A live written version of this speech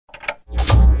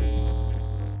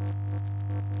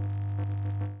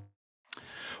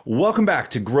Welcome back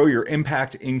to Grow Your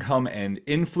Impact, Income, and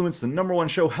Influence, the number one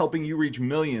show helping you reach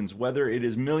millions, whether it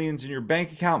is millions in your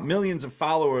bank account, millions of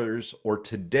followers, or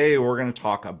today we're going to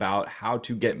talk about how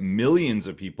to get millions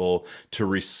of people to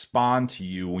respond to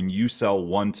you when you sell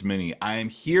one to many. I am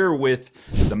here with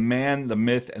the man, the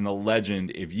myth, and the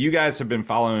legend. If you guys have been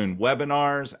following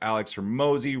webinars, Alex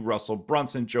Hermosi, Russell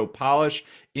Brunson, Joe Polish,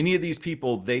 any of these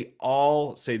people, they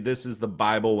all say this is the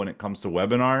Bible when it comes to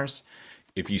webinars.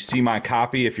 If you see my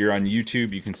copy, if you're on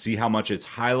YouTube, you can see how much it's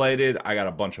highlighted. I got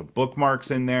a bunch of bookmarks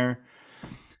in there.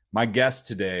 My guest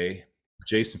today,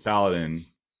 Jason Fladlien,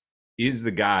 is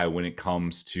the guy when it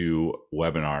comes to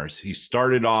webinars. He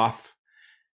started off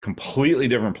completely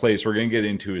different place. We're going to get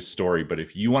into his story, but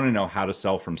if you want to know how to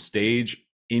sell from stage,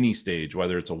 any stage,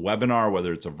 whether it's a webinar,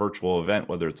 whether it's a virtual event,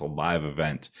 whether it's a live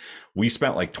event, we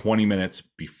spent like 20 minutes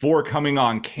before coming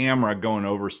on camera going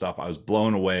over stuff. I was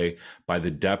blown away by the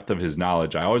depth of his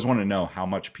knowledge. I always want to know how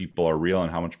much people are real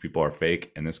and how much people are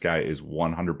fake, and this guy is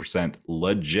 100%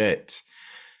 legit.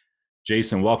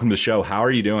 Jason, welcome to the show. How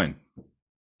are you doing?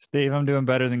 Steve, I'm doing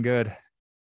better than good.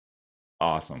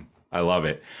 Awesome. I love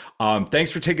it.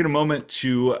 Thanks for taking a moment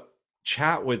to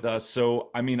chat with us.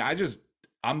 So,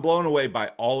 I'm blown away by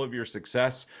all of your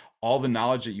success, all the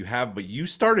knowledge that you have, but you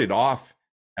started off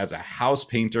as a house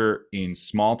painter in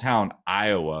small town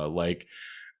Iowa. Like,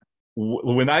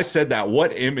 when I said that,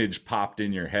 what image popped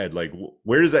in your head? Like,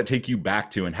 where does that take you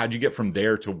back to, and how'd you get from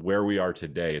there to where we are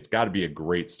today? It's got to be a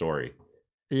great story.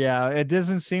 Yeah, it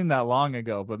doesn't seem that long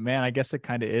ago, but man, I guess it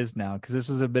kind of is now, because this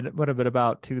is would have been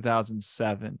about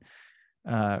 2007.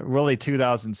 Really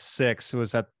 2006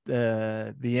 was at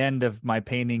the end of my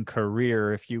painting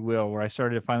career, if you will, where I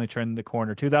started to finally turn the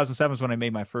corner. 2007 is when I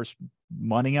made my first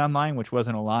money online, which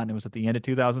wasn't a lot, and it was at the end of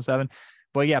 2007.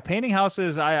 But yeah, painting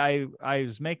houses, I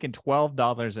was making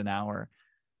 $12 an hour,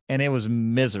 and it was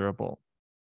miserable.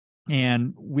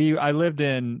 And I lived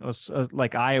in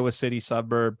like Iowa City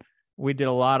suburb. We did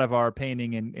a lot of our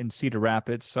painting in Cedar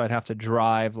Rapids, so I'd have to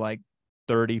drive like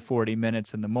 30, 40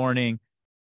 minutes in the morning,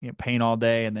 paint all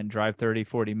day, and then drive 30,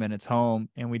 40 minutes home.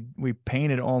 And we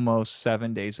painted almost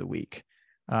 7 days a week.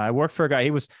 I worked for a guy.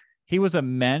 He was a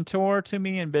mentor to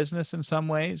me in business in some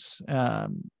ways.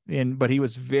 But he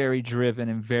was very driven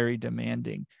and very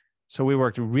demanding. So we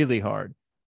worked really hard,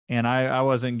 and I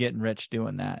wasn't getting rich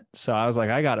doing that. So I was like,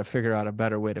 I got to figure out a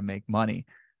better way to make money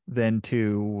than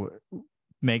to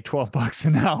make $12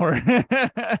 an hour.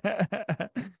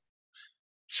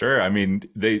 Sure. I mean,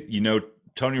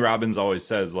 Tony Robbins always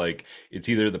says, like, it's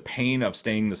either the pain of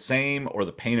staying the same or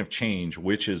the pain of change,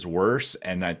 which is worse.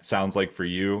 And that sounds like for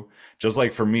you, just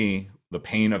like for me, the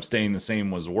pain of staying the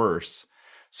same was worse.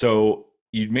 So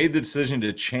you made the decision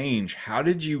to change. How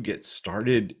did you get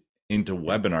started into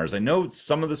webinars? I know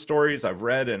some of the stories I've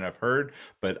read and I've heard,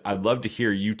 but I'd love to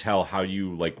hear you tell how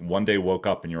you, like, one day woke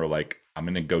up and you were like, I'm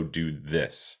going to go do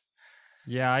this.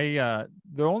 Yeah,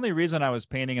 the only reason I was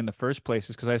painting in the first place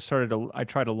is because I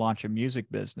tried to launch a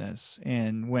music business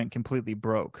and went completely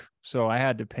broke. So I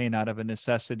had to paint out of a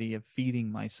necessity of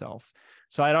feeding myself.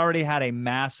 So I'd already had a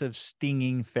massive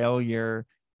stinging failure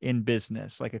in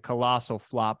business, like a colossal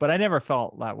flop, but I never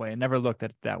felt that way. I never looked at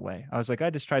it that way. I was like,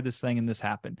 I just tried this thing and this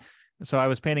happened. So I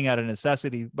was painting out of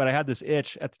necessity, but I had this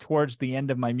itch towards the end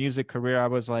of my music career. I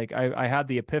was like, I had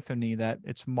the epiphany that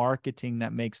it's marketing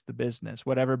that makes the business.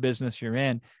 Whatever business you're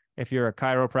in, if you're a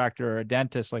chiropractor or a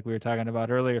dentist, like we were talking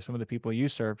about earlier, some of the people you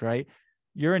served, right?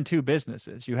 You're in two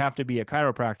businesses. You have to be a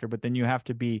chiropractor, but then you have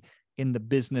to be in the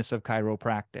business of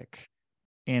chiropractic.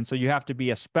 And so you have to be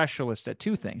a specialist at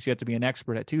two things. You have to be an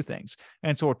expert at two things.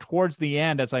 And so towards the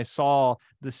end, as I saw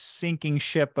the sinking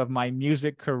ship of my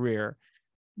music career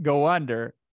go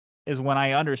under, is when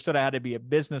I understood I had to be a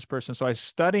business person. So I was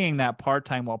studying that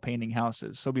part-time while painting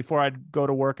houses. So before I'd go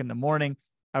to work in the morning,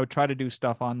 I would try to do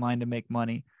stuff online to make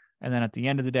money. And then at the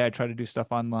end of the day, I try to do stuff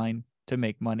online to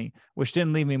make money, which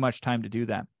didn't leave me much time to do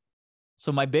that.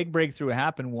 So my big breakthrough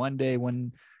happened one day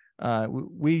when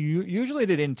we usually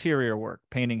did interior work,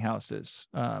 painting houses.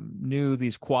 Knew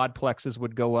these quadplexes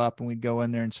would go up, and we'd go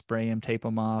in there and spray them, tape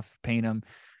them off, paint them.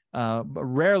 But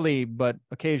rarely, but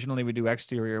occasionally we do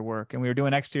exterior work. And we were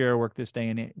doing exterior work this day,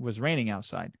 and it was raining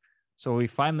outside. So we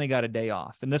finally got a day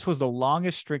off. And this was the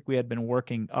longest streak we had been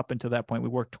working up until that point. We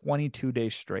worked 22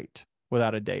 days straight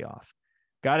without a day off.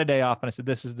 Got a day off, and I said,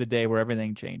 this is the day where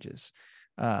everything changes.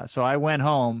 So I went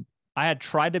home. I had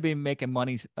tried to be making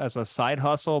money as a side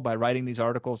hustle by writing these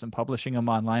articles and publishing them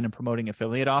online and promoting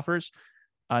affiliate offers.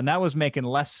 And that was making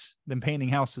less than painting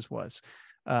houses was.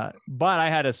 But I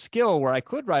had a skill where I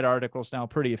could write articles now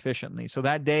pretty efficiently. So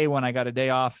that day when I got a day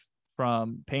off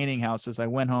from painting houses, I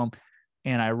went home,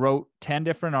 and I wrote 10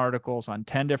 different articles on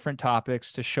 10 different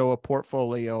topics to show a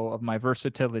portfolio of my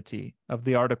versatility of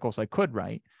the articles I could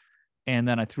write. And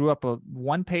then I threw up a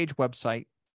one-page website,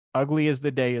 ugly as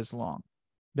the day is long.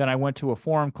 Then I went to a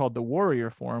forum called the Warrior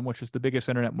Forum, which was the biggest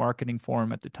internet marketing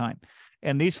forum at the time.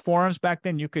 And these forums back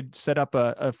then, you could set up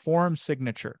a forum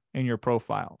signature in your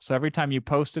profile. So every time you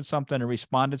posted something or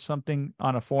responded something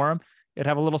on a forum, it'd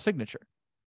have a little signature,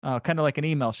 kind of like an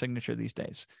email signature these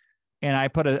days. And I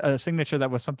put a signature that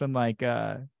was something like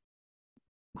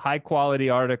high quality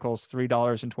articles,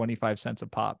 $3.25 a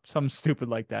pop, something stupid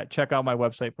like that. Check out my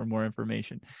website for more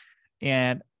information.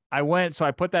 And so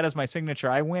I put that as my signature.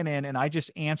 I went in and I just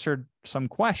answered some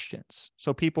questions.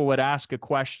 So people would ask a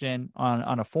question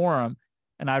on a forum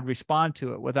and I'd respond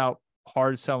to it without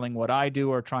hard selling what I do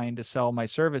or trying to sell my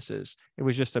services. It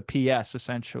was just a PS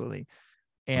essentially.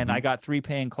 And I got 3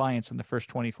 paying clients in the first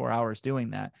 24 hours doing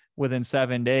that. Within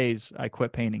 7 days, I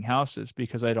quit painting houses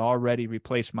because I'd already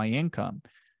replaced my income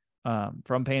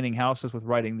from painting houses with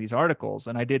writing these articles.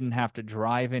 And I didn't have to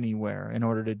drive anywhere in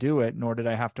order to do it, nor did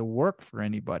I have to work for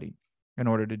anybody in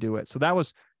order to do it. So that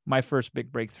was my first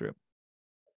big breakthrough.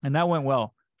 And that went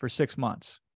well for 6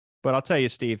 months. But I'll tell you,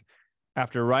 Steve,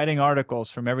 after writing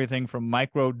articles from everything from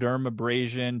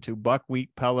microdermabrasion to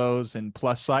buckwheat pillows and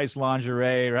plus size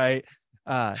lingerie, right?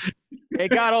 It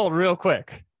got old real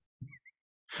quick.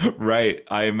 Right.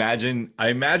 I imagine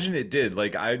it did.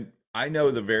 Like I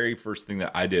know the very first thing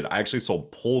that I did, I actually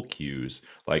sold pool cues,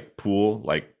 like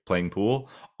playing pool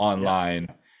online.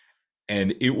 Yeah.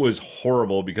 And it was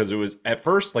horrible because it was at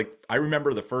first, like, I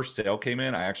remember the first sale came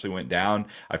in, I actually went down,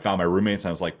 I found my roommates and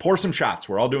I was like, pour some shots.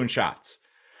 We're all doing shots.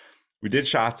 We did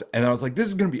shots and I was like, this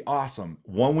is going to be awesome.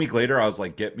 1 week later, I was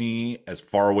like, get me as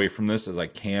far away from this as I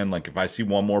can. Like if I see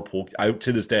one more pool,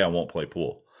 to this day, I won't play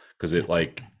pool because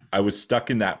I was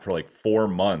stuck in that for like 4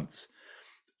 months.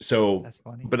 So, that's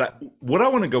funny. But what I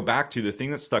want to go back to, the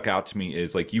thing that stuck out to me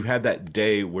is like you had that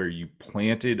day where you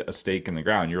planted a stake in the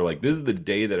ground. You're like, this is the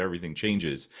day that everything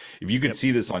changes. If you could see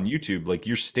this on YouTube, like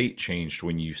your state changed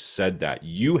when you said that.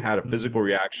 You had a physical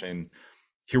reaction.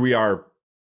 Here we are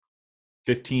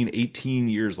 15, 18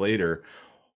 years later.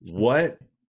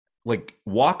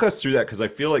 Walk us through that, because I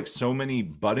feel like so many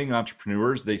budding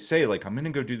entrepreneurs, they say like, I'm going to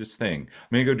go do this thing. I'm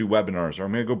going to go do webinars, or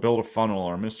I'm going to go build a funnel,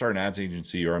 or I'm going to start an ads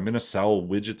agency, or I'm going to sell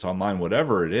widgets online,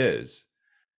 whatever it is.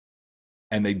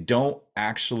 And they don't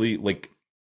actually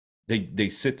they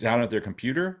sit down at their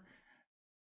computer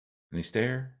and they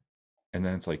stare. And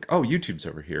then it's like, oh, YouTube's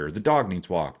over here. The dog needs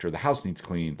walked or the house needs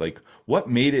cleaned. Like, what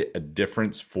made it a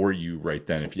difference for you right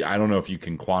then? I don't know if you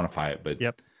can quantify it, but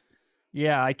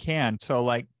yeah, I can. So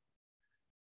like,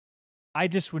 I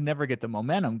just would never get the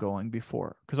momentum going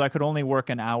before because I could only work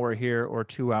an hour here or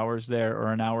 2 hours there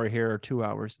or an hour here or 2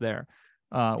 hours there.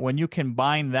 When you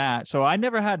combine that, so I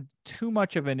never had too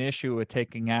much of an issue with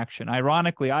taking action.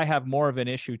 Ironically, I have more of an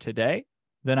issue today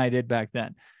than I did back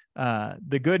then.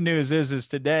 The good news is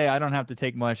today I don't have to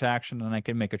take much action and I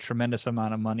can make a tremendous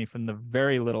amount of money from the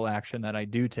very little action that I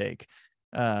do take.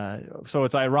 So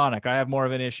it's ironic. I have more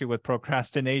of an issue with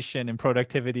procrastination and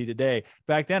productivity today.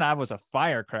 Back then I was a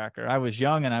firecracker. I was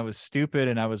young and I was stupid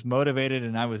and I was motivated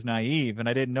and I was naive and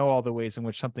I didn't know all the ways in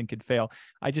which something could fail.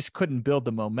 I just couldn't build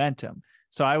the momentum.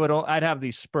 So I'd have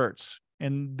these spurts.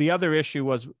 And the other issue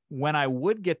was when I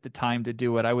would get the time to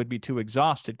do it, I would be too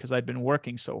exhausted because I'd been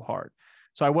working so hard.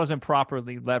 So I wasn't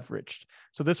properly leveraged.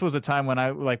 So this was a time when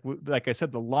I, like I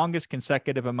said, the longest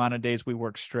consecutive amount of days we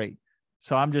worked straight.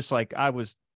 So I'm just like, I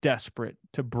was desperate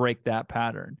to break that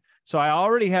pattern. So I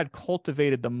already had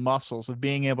cultivated the muscles of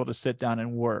being able to sit down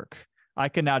and work. I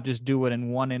can now just do it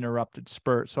in one interrupted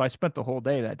spurt. So I spent the whole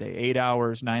day that day, 8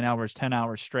 hours, 9 hours, 10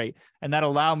 hours straight. And that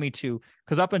allowed me to,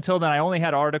 because up until then, I only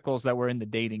had articles that were in the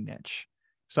dating niche.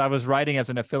 So I was writing as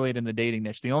an affiliate in the dating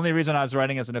niche. The only reason I was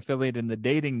writing as an affiliate in the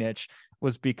dating niche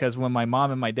was because when my mom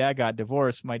and my dad got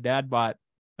divorced, my dad bought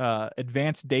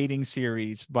Advanced Dating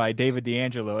Series by David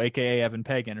D'Angelo, aka Evan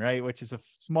Pagan, right? Which is a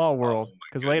small world,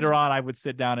 because later on I would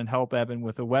sit down and help Evan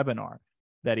with a webinar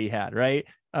that he had, right?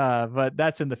 But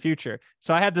that's in the future.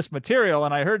 So I had this material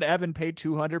and I heard Evan paid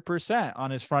 200%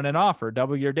 on his front end offer,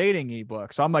 double your dating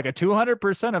ebook. So I'm like, a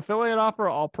 200% affiliate offer,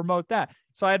 I'll promote that.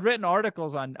 So I had written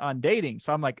articles on dating.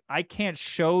 So I'm like, I can't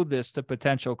show this to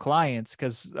potential clients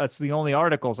because that's the only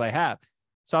articles I have.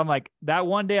 So I'm like, that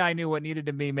one day I knew what needed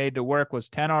to be made to work was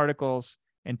 10 articles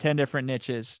in 10 different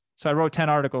niches. So I wrote 10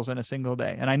 articles in a single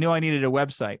day and I knew I needed a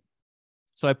website.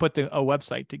 So I put a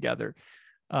website together.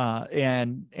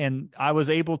 And I was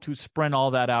able to sprint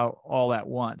all that out all at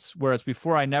once. Whereas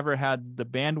before I never had the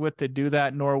bandwidth to do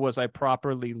that, nor was I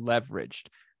properly leveraged.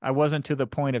 I wasn't to the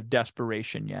point of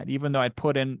desperation yet, even though I'd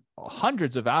put in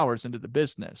hundreds of hours into the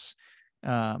business.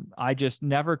 I just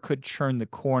never could turn the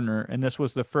corner. And this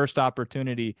was the first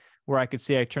opportunity where I could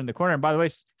see I turned the corner. And by the way,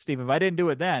 Steve, if I didn't do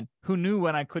it then, who knew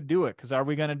when I could do it? Because are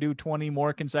we going to do 20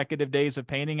 more consecutive days of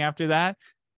painting after that?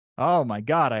 Oh my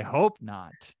God, I hope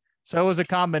not. So it was a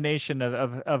combination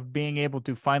of being able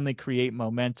to finally create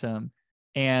momentum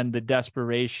and the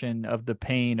desperation of the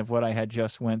pain of what I had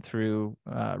just went through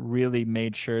really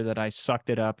made sure that I sucked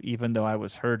it up, even though I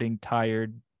was hurting,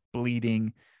 tired,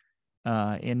 bleeding,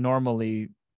 and normally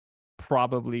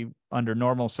probably under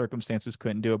normal circumstances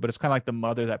couldn't do it. But it's kind of like the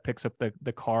mother that picks up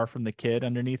the car from the kid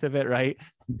underneath of it, right?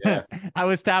 Yeah. I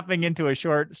was tapping into a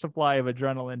short supply of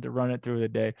adrenaline to run it through the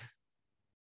day.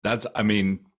 That's, I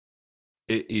mean,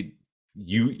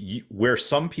 you where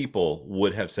some people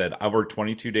would have said, I've worked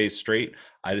 22 days straight.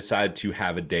 I decided to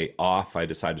have a day off. I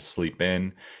decided to sleep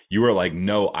in. You were like,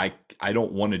 no, I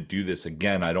don't want to do this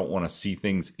again. I don't want to see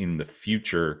things in the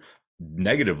future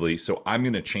negatively. So I'm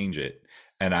going to change it.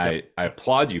 And Yep. I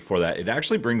applaud you for that. It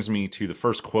actually brings me to the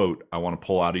first quote I want to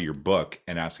pull out of your book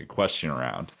and ask a question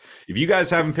around. If you guys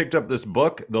haven't picked up this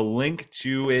book, the link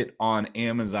to it on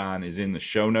Amazon is in the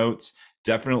show notes.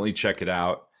 Definitely check it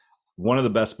out. One of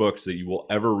the best books that you will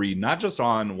ever read, not just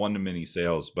on one-to-many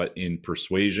sales, but in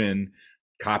persuasion,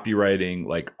 copywriting,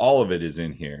 like all of it is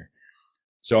in here.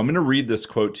 So I'm going to read this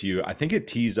quote to you. I think it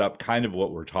tees up kind of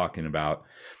what we're talking about.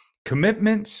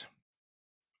 Commitment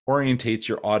orientates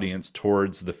your audience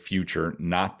towards the future,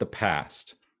 not the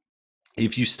past.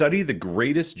 If you study the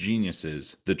greatest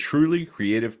geniuses, the truly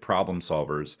creative problem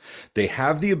solvers, they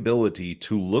have the ability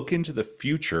to look into the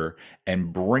future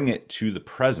and bring it to the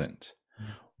present.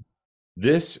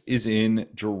 This is in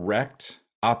direct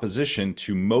opposition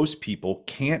to most people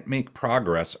can't make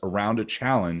progress around a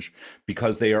challenge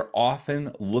because they are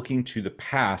often looking to the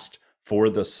past for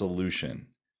the solution.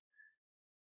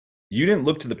 You didn't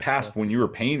look to the past when you were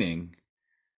painting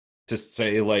to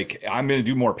say, like, I'm going to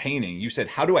do more painting. You said,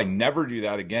 how do I never do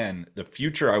that again? The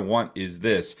future I want is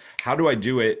this. How do I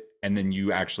do it? And then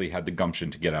you actually had the gumption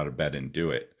to get out of bed and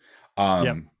do it.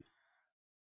 Yep.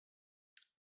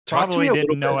 Talk to me Probably a little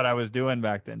didn't know bit. what I was doing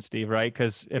back then, Steve, right?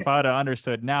 Because if I would have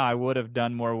understood now, I would have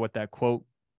done more with that quote,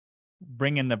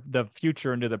 bringing the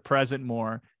future into the present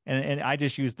more. And I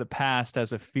just used the past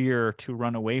as a fear to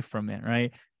run away from it,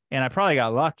 right? And I probably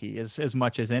got lucky as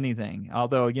much as anything.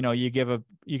 Although, you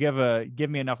give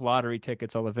me enough lottery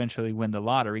tickets, I'll eventually win the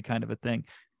lottery kind of a thing.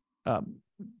 Um,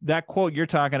 that quote you're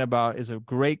talking about is a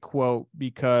great quote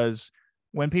because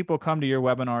when people come to your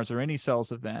webinars or any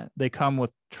sales event, they come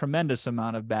with tremendous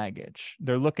amount of baggage.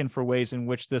 They're looking for ways in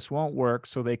which this won't work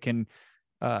so they can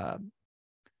confirm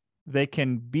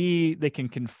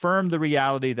the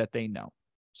reality that they know.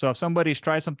 So if somebody's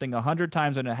tried something 100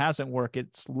 times and it hasn't worked,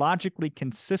 it's logically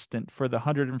consistent for the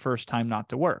 101st time not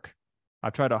to work.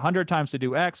 I've tried 100 times to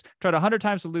do X, tried 100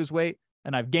 times to lose weight,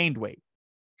 and I've gained weight.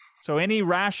 So any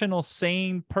rational,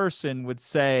 sane person would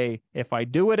say, if I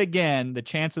do it again, the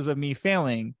chances of me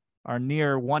failing are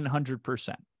near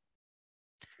 100%.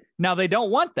 Now, they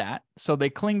don't want that, so they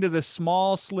cling to this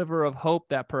small sliver of hope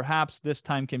that perhaps this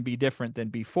time can be different than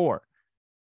before.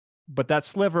 But that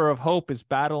sliver of hope is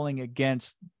battling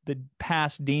against the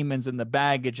past demons and the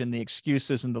baggage and the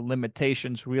excuses and the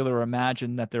limitations, real or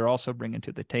imagined, that they're also bringing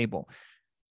to the table.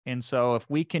 And so if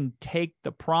we can take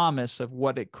the promise of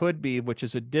what it could be, which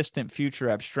is a distant future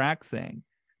abstract thing,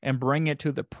 and bring it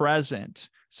to the present,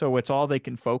 so it's all they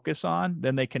can focus on,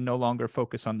 then they can no longer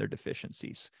focus on their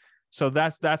deficiencies. So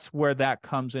that's where that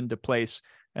comes into place,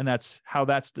 and that's how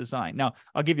that's designed. Now,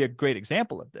 I'll give you a great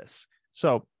example of this.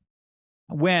 So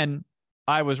when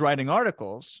I was writing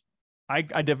articles,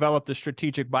 I developed a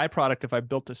strategic byproduct if I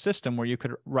built a system where you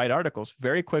could write articles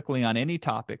very quickly on any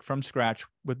topic from scratch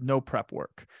with no prep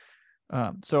work.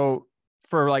 So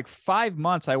for like 5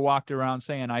 months, I walked around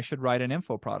saying I should write an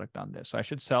info product on this. I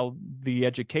should sell the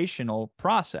educational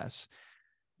process,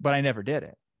 but I never did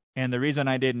it. And the reason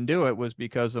I didn't do it was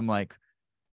because I'm like,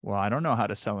 well, I don't know how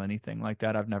to sell anything like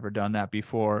that. I've never done that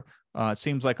before. It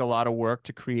seems like a lot of work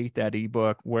to create that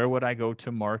ebook. Where would I go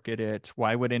to market it?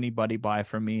 Why would anybody buy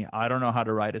from me? I don't know how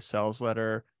to write a sales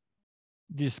letter.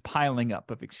 Just piling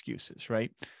up of excuses,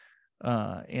 right?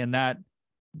 And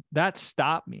that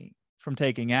stopped me from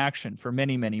taking action for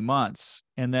many, many months.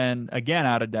 And then again,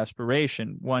 out of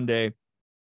desperation, one day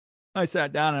I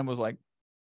sat down and was like,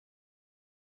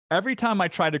 every time I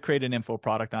tried to create an info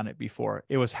product on it before,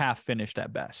 it was half finished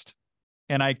at best.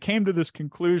 And I came to this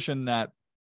conclusion that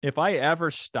if I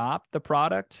ever stopped the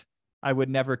product, I would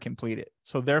never complete it.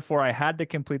 So therefore, I had to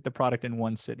complete the product in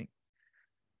one sitting.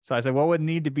 So I said, what would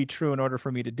need to be true in order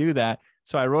for me to do that?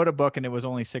 So I wrote a book and it was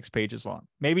only 6 pages long,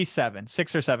 maybe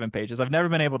 6 or 7 pages. I've never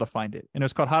been able to find it. And it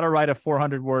was called How to Write a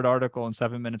 400-Word Article in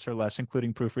 7 minutes or less,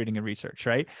 including proofreading and research,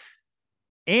 right?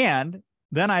 And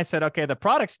then I said, okay, the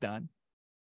product's done.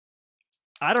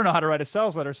 I don't know how to write a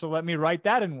sales letter, so let me write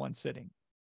that in one sitting.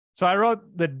 So I wrote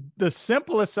the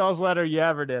simplest sales letter you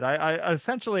ever did. I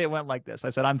essentially, it went like this.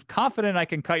 I said, I'm confident I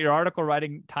can cut your article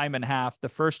writing time in half the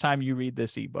first time you read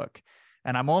this ebook.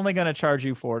 And I'm only going to charge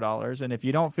you $4. And if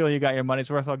you don't feel you got your money's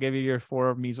worth, I'll give you your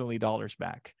 $4 measly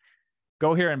back.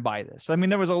 Go here and buy this. I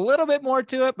mean, there was a little bit more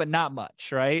to it, but not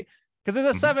much, right? Because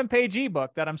it's a 7-page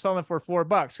ebook that I'm selling for $4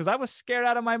 because I was scared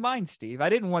out of my mind, Steve. I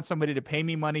didn't want somebody to pay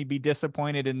me money, be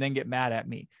disappointed, and then get mad at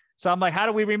me. So I'm like, how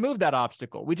do we remove that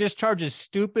obstacle? We just charge a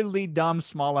stupidly dumb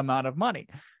small amount of money.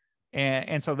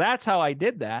 And so that's how I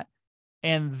did that.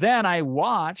 And then I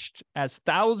watched as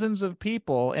thousands of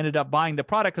people ended up buying the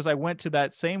product because I went to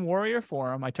that same Warrior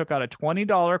forum. I took out a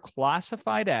 $20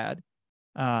 classified ad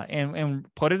and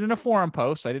put it in a forum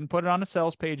post. I didn't put it on a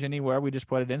sales page anywhere. We just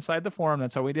put it inside the forum.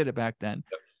 That's how we did it back then.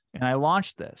 Yep. And I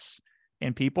launched this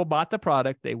and people bought the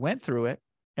product. They went through it.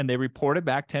 And they reported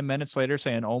back 10 minutes later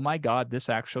saying, oh my God, this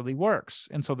actually works.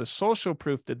 And so the social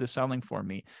proof did the selling for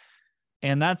me.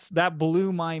 And that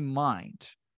blew my mind.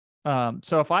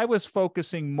 So if I was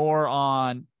focusing more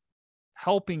on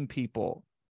helping people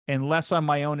and less on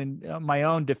my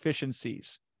own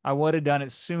deficiencies, I would have done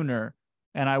it sooner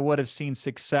and I would have seen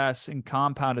success and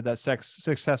compounded that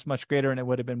success much greater, and it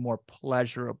would have been more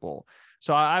pleasurable.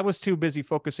 So I was too busy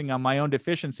focusing on my own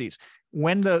deficiencies.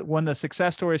 When the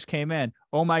success stories came in,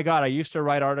 oh my God, I used to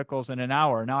write articles in an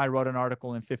hour. Now I wrote an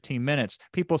article in 15 minutes.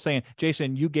 People saying,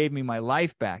 Jason, you gave me my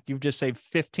life back. You've just saved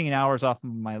 15 hours off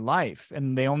of my life.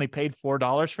 And they only paid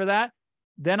 $4 for that.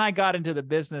 Then I got into the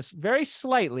business very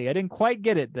slightly. I didn't quite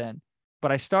get it then,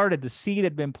 but I started, the seed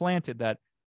had been planted that,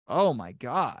 oh my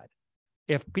God,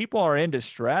 if people are in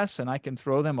distress and I can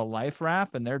throw them a life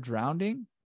raft and they're drowning,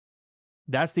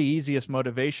 that's the easiest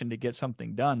motivation to get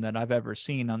something done that I've ever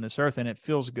seen on this earth. And it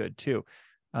feels good too.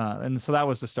 And so that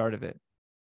was the start of it.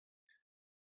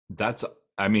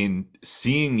 I mean,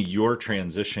 seeing your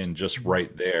transition just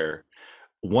right there.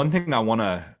 One thing I want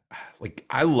to,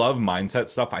 I love mindset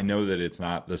stuff. I know that it's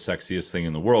not the sexiest thing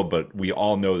in the world, but we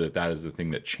all know that that is the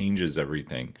thing that changes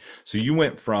everything. So you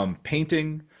went from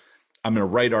painting, I'm going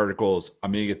to write articles,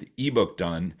 I'm going to get the ebook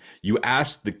done. You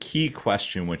asked the key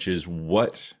question, which is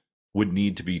what would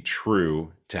need to be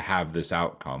true to have this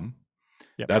outcome?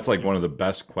 Yep. That's like one of the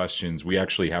best questions. We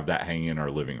actually have that hanging in our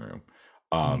living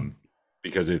room.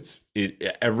 Because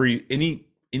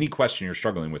any question you're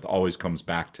struggling with always comes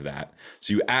back to that.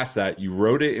 So you asked that, you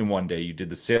wrote it in one day, you did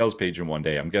the sales page in one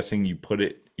day. I'm guessing you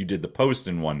did the post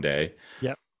in one day.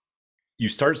 Yep. You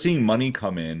start seeing money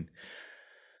come in.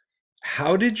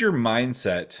 How did your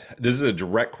mindset, this is a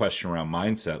direct question around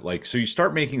mindset. So you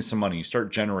start making some money, you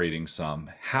start generating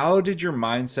some. How did your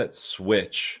mindset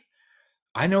switch?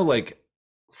 I know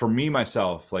for me,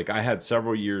 myself, I had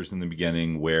several years in the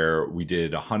beginning where we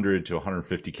did 100 to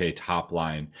 150K top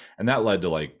line, and that led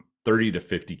to 30 to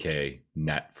 50K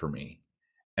net for me.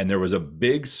 And there was a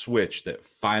big switch that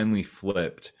finally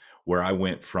flipped where I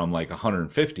went from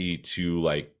 150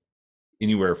 to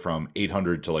anywhere from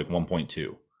 800 to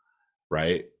 1.2,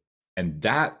 right? And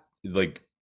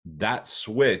that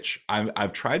switch,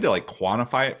 I've tried to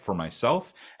quantify it for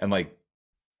myself and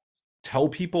tell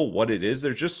people what it is.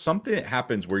 There's just something that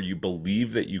happens where you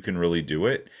believe that you can really do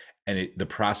it, and the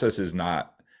process is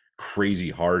not crazy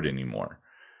hard anymore.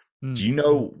 Do you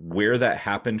know where that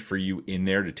happened for you in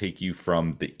there to take you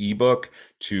from the ebook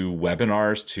to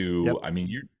webinars to, yep. I mean,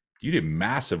 you did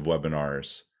massive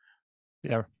webinars.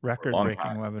 Yeah,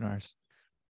 record-breaking webinars.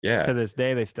 Yeah. To this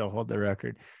day, they still hold the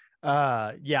record.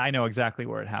 Yeah, I know exactly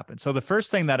where it happened. So the first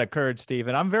thing that occurred, Steve,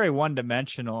 and I'm very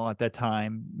one-dimensional at that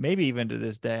time, maybe even to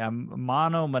this day, I'm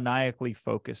monomaniacally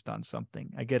focused on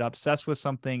something. I get obsessed with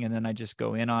something and then I just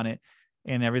go in on it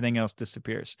and everything else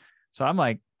disappears. So I'm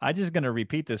I'm just going to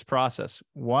repeat this process.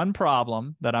 One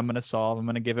problem that I'm going to solve, I'm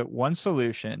going to give it one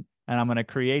solution, and I'm going to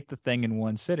create the thing in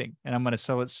one sitting, and I'm going to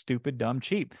sell it stupid, dumb,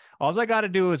 cheap. All I got to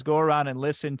do is go around and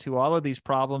listen to all of these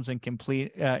problems and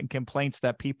complaints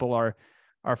that people are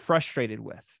frustrated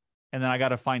with. And then I got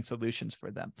to find solutions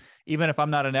for them. Even if I'm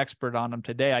not an expert on them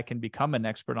today, I can become an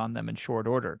expert on them in short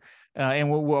order.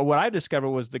 And what I discovered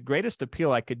was the greatest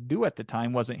appeal I could do at the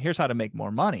time wasn't here's how to make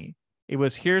more money. It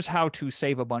was here's how to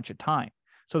save a bunch of time.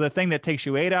 So the thing that takes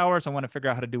you 8 hours, I want to figure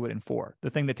out how to do it in 4. The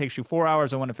thing that takes you 4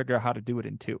 hours, I want to figure out how to do it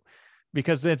in 2.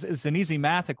 Because it's an easy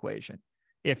math equation.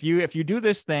 If you do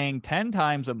this thing 10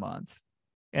 times a month,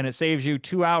 and it saves you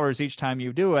 2 hours each time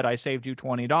you do it, I saved you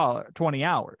 $20, 20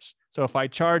 hours. So if I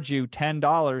charge you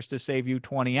 $10 to save you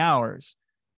 20 hours,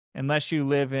 unless you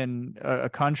live in a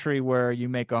country where you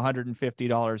make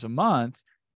 $150 a month,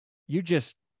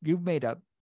 you've made a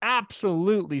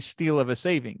absolutely steal of a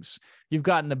savings. You've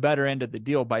gotten the better end of the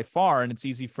deal by far, and it's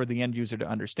easy for the end user to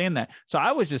understand that. So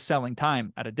I was just selling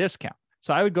time at a discount.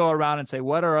 So I would go around and say,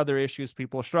 what are other issues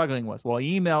people are struggling with? Well,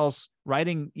 emails,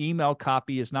 writing email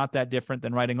copy is not that different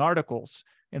than writing articles.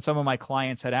 And some of my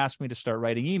clients had asked me to start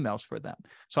writing emails for them.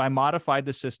 So I modified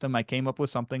the system. I came up with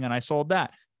something and I sold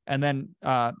that. And then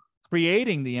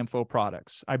creating the info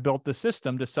products, I built the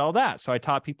system to sell that. So I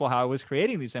taught people how I was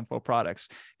creating these info products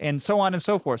and so on and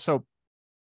so forth. So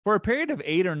for a period of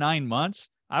 8 or 9 months,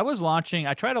 I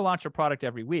try to launch a product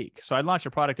every week. So I'd launch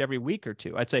a product every week or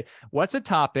two. I'd say, what's a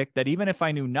topic that even if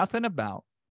I knew nothing about,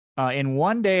 in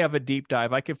one day of a deep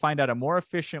dive, I could find out a more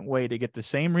efficient way to get the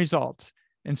same results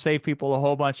and save people a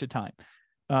whole bunch of time.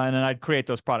 And then I'd create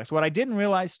those products. What I didn't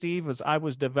realize, Steve, was I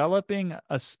was developing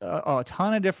a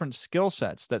ton of different skill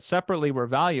sets that separately were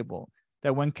valuable,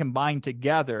 that when combined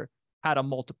together had a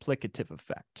multiplicative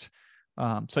effect.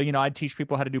 So, I'd teach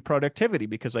people how to do productivity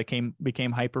because I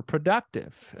became hyper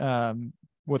productive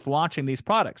with launching these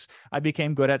products. I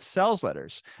became good at sales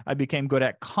letters. I became good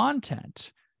at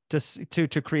content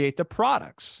to create the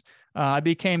products. I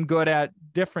became good at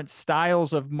different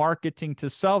styles of marketing to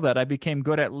sell that. I became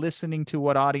good at listening to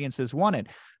what audiences wanted.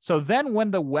 So then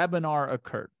when the webinar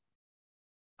occurred,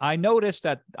 I noticed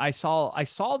that I saw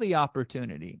the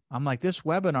opportunity. I'm like, this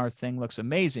webinar thing looks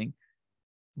amazing,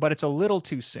 but it's a little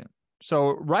too soon.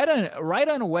 So right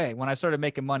on away, when I started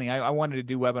making money, I wanted to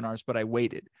do webinars, but I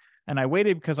waited. And I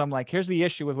waited because I'm like, here's the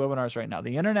issue with webinars right now.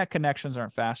 The internet connections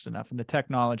aren't fast enough and the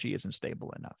technology isn't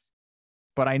stable enough.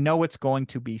 But I know it's going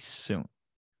to be soon.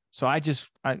 So I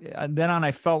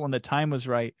felt when the time was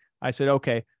right, I said,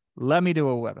 okay, let me do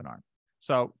a webinar.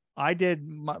 So I did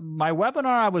my webinar.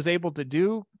 I was able to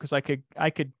do because I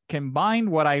could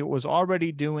combine what I was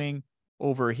already doing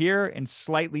over here and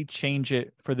slightly change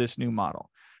it for this new model.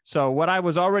 So what I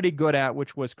was already good at,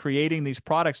 which was creating these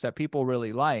products that people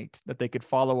really liked, that they could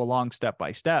follow along step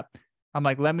by step, I'm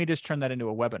like, let me just turn that into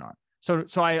a webinar. So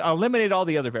I eliminated all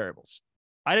the other variables.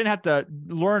 I didn't have to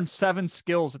learn 7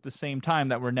 skills at the same time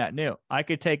that were net new. I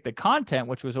could take the content,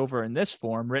 which was over in this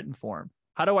form, written form.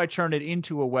 How do I turn it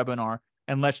into a webinar?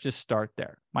 And let's just start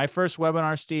there. My first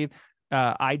webinar, Steve,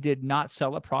 I did not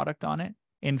sell a product on it.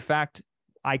 In fact,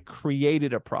 I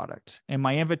created a product. And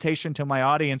my invitation to my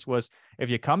audience was, if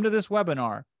you come to this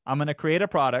webinar, I'm going to create a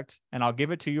product and I'll give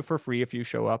it to you for free if you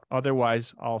show up.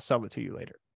 Otherwise, I'll sell it to you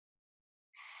later.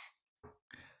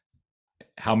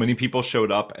 How many people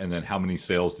showed up, and then how many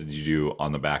sales did you do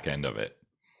on the back end of it?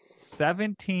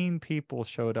 17 people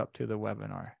showed up to the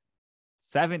webinar.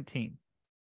 17.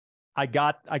 I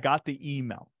got the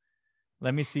email.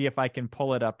 Let me see if I can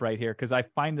pull it up right here because I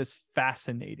find this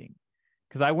fascinating.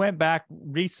 Because I went back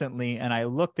recently and I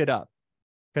looked it up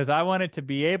because I wanted to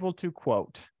be able to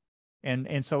quote.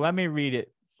 And so let me read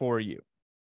it for you.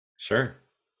 Sure.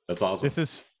 That's awesome. This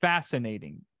is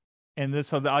fascinating. And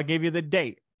so I'll give you the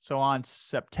date. So on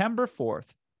September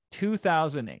 4th,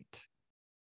 2008,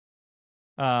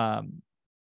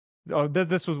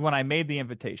 this was when I made the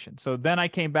invitation. So then I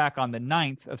came back on the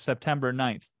 9th of September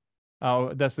 9th.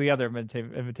 Oh, that's the other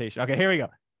invitation. Okay, here we go.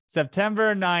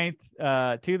 September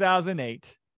 9th,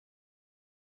 2008.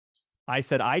 I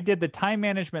said, I did the time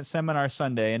management seminar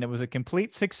Sunday, and it was a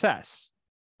complete success.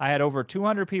 I had over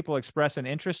 200 people express an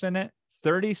interest in it.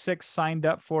 36 signed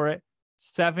up for it.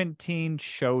 17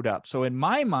 showed up. So in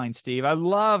my mind, Steve, I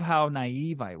love how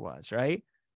naive I was, right?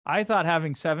 I thought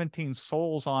having 17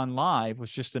 souls on live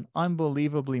was just an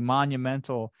unbelievably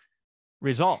monumental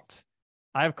result.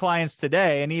 I have clients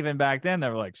today, and even back then, they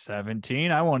were like,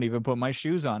 17? I won't even put my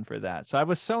shoes on for that. So I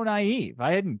was so naive.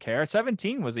 I didn't care.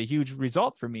 17 was a huge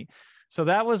result for me. So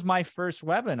that was my first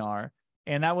webinar,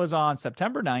 and that was on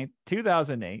September 9th,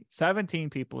 2008. 17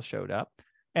 people showed up.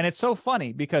 And it's so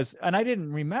funny because, and I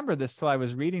didn't remember this till I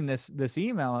was reading this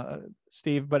email,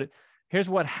 Steve, but here's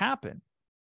what happened.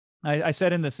 I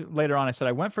said in this later on, I said,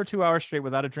 I went for 2 hours straight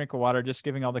without a drink of water, just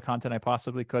giving all the content I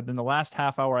possibly could. Then the last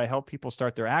half hour, I helped people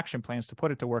start their action plans to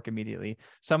put it to work immediately.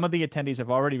 Some of the attendees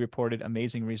have already reported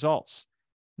amazing results.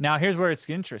 Now, here's where it's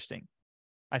interesting.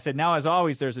 I said, now, as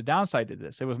always, there's a downside to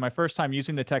this. It was my first time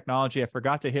using the technology. I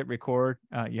forgot to hit record.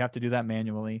 You have to do that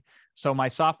manually. So my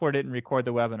software didn't record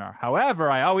the webinar. However,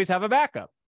 I always have a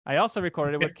backup. I also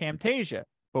recorded it with Camtasia.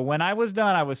 But when I was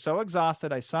done, I was so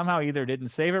exhausted, I somehow either didn't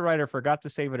save it right or forgot to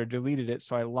save it or deleted it.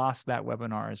 So I lost that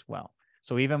webinar as well.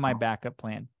 So even my backup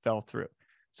plan fell through.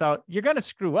 So you're going to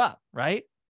screw up, right?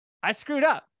 I screwed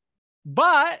up.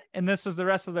 But, and this is the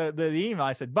rest of the email,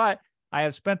 I said, but I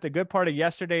have spent the good part of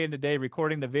yesterday and today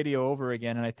recording the video over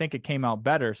again, and I think it came out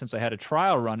better since I had a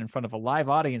trial run in front of a live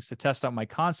audience to test out my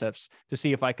concepts to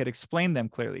see if I could explain them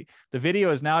clearly. The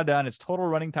video is now done. Its total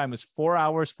running time is 4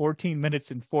 hours, 14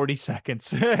 minutes, and 40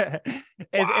 seconds.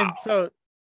 And so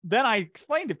then I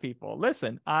explained to people,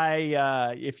 listen,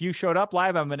 if you showed up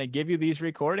live, I'm going to give you these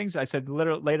recordings. I said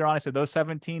later on, I said, those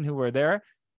 17 who were there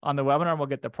on the webinar will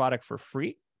get the product for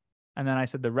free. And then I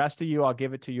said, the rest of you, I'll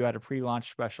give it to you at a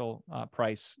pre-launch special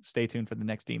price. Stay tuned for the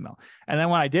next email. And then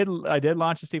when I did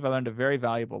launch it, Steve, I learned a very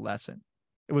valuable lesson.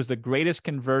 It was the greatest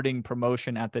converting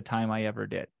promotion at the time I ever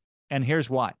did. And here's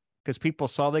why. Because people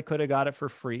saw they could have got it for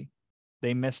free.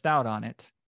 They missed out on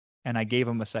it. And I gave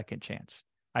them a second chance.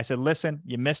 I said, listen,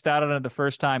 you missed out on it the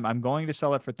first time. I'm going to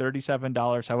sell it for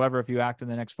 $37. However, if you act in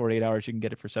the next 48 hours, you can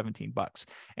get it for $17.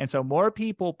 And so more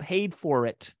people paid for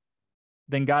it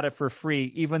than got it for free,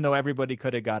 even though everybody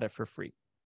could have got it for free.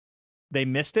 They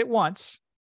missed it once.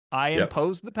 I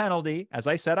imposed the penalty, as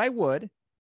I said I would,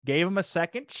 gave them a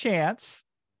second chance,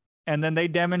 and then they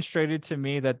demonstrated to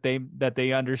me that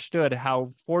they understood how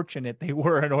fortunate they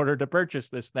were in order to purchase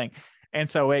this thing. And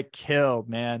so it killed,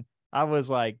 man. I was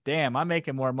like, damn, I'm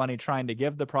making more money trying to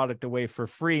give the product away for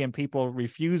free and people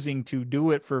refusing to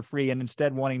do it for free and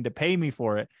instead wanting to pay me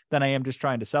for it than I am just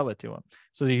trying to sell it to them.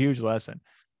 So it's a huge lesson.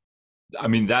 I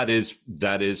mean, that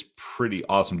is pretty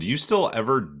awesome. Do you still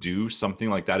ever do something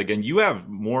like that again? You have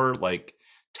more like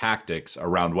tactics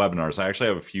around webinars. I actually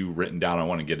have a few written down I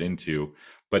want to get into,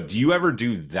 but do you ever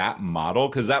do that model?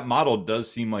 Because that model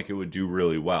does seem like it would do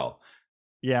really well.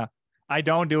 Yeah, I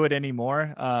don't do it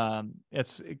anymore.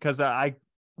 It's because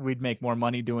we'd make more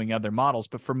money doing other models,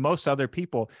 but for most other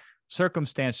people,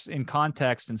 circumstance and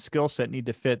context and skill set need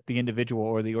to fit the individual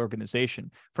or the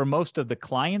organization. For most of the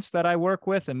clients that I work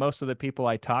with and most of the people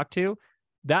I talk to,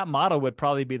 that model would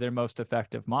probably be their most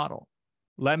effective model.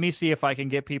 Let me see if I can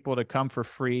get people to come for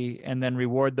free and then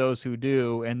reward those who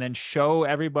do, and then show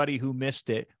everybody who missed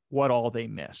it what all they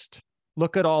missed.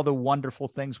 Look at all the wonderful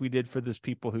things we did for those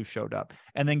people who showed up,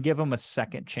 and then give them a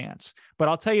second chance. But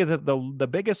I'll tell you that the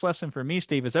biggest lesson for me,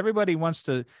 Steve, is everybody wants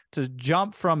to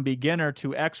jump from beginner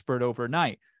to expert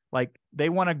overnight. Like they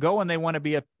want to go and they want to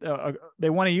be they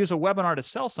want to use a webinar to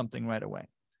sell something right away.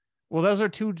 Well, those are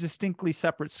two distinctly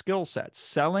separate skill sets: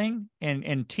 selling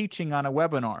and teaching on a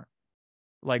webinar.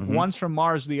 Like one's from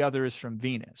Mars, the other is from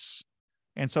Venus.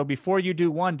 And so before you do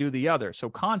one, do the other. So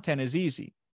content is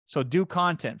easy. So do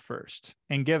content first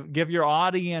and give your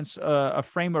audience a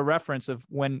frame of reference of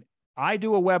when I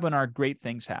do a webinar, great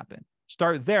things happen.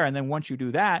 Start there. And then once you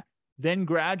do that, then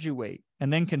graduate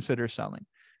and then consider selling.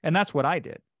 And that's what I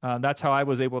did. That's how I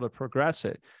was able to progress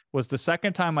it. Was the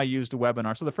second time I used a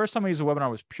webinar. So the first time I used a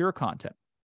webinar was pure content.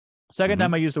 Second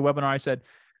time I used a webinar, I said,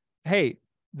 hey,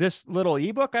 this little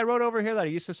ebook I wrote over here that I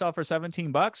used to sell for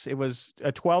 $17, it was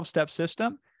a 12-step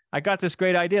system. I got this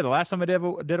great idea. The last time I did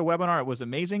a webinar, it was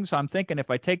amazing. So I'm thinking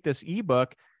if I take this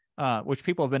ebook, which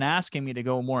people have been asking me to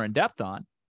go more in depth on,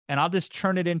 and I'll just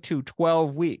turn it into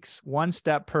 12 weeks, one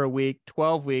step per week,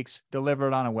 12 weeks,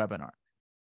 delivered on a webinar.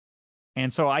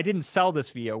 And so I didn't sell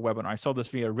this via a webinar. I sold this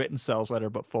via a written sales letter,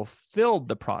 but fulfilled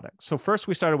the product. So first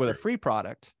we started with a free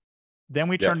product. Then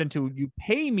we turned into, you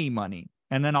pay me money,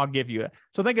 and then I'll give you it.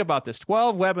 So think about this,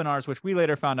 12 webinars, which we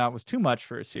later found out was too much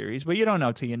for a series, but you don't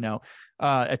know till you know.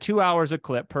 At 2 hours a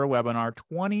clip per webinar,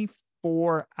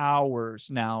 24 hours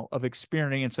now of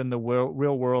experience in the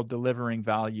real world delivering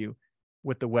value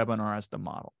with the webinar as the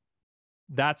model.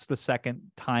 That's the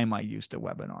second time I used a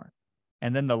webinar.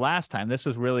 And then the last time, this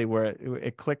is really where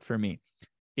it clicked for me,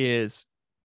 is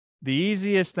the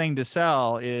easiest thing to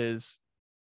sell is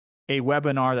a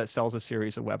webinar that sells a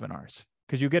series of webinars.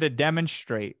 Because you get to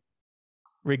demonstrate,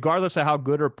 regardless of how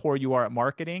good or poor you are at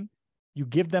marketing, you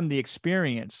give them the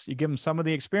experience, you give them some of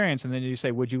the experience, and then you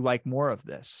say, would you like more of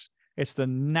this? It's the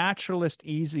naturalist,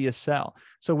 easiest sell.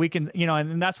 So we can,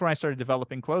 and that's when I started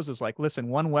developing closes. Like, listen,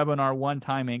 one webinar, one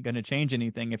time ain't going to change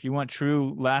anything. If you want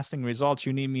true lasting results,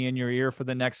 you need me in your ear for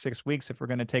the next 6 weeks if we're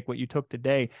going to take what you took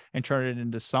today and turn it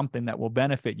into something that will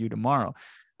benefit you tomorrow.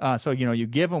 So, you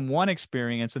give them one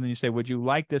experience and then you say, would you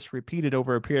like this repeated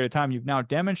over a period of time? You've now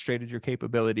demonstrated your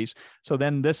capabilities. So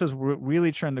then this has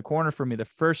really turned the corner for me. The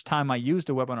first time I used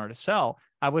a webinar to sell,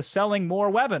 I was selling more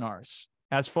webinars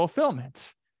as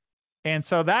fulfillment. And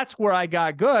so that's where I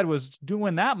got good, was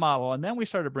doing that model. And then we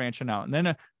started branching out. And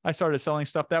then I started selling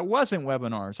stuff that wasn't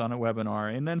webinars on a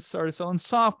webinar, and then started selling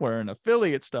software and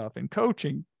affiliate stuff and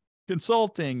coaching,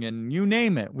 consulting, and you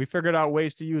name it. We figured out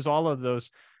ways to use all of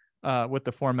those with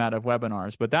the format of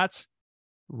webinars. But that's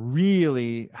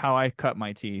really how I cut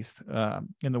my teeth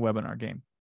in the webinar game.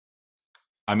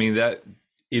 I mean, that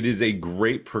it is a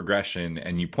great progression.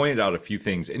 And you pointed out a few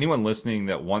things. Anyone listening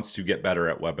that wants to get better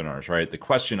at webinars, right? The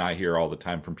question I hear all the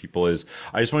time from people is,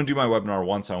 I just want to do my webinar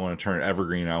once. I want to turn it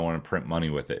evergreen. I want to print money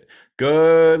with it.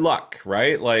 Good luck,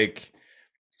 right? Like,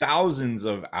 thousands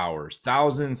of hours,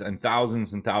 thousands and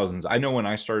thousands and thousands. I know when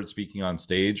I started speaking on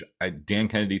stage, Dan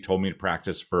Kennedy told me to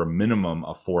practice for a minimum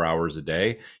of 4 hours a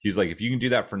day. He's like, if you can do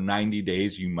that for 90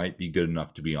 days, you might be good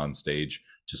enough to be on stage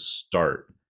to start.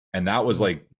 And that was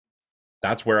like,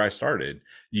 that's where I started.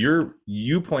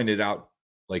 You pointed out,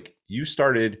 like, you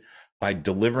started by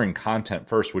delivering content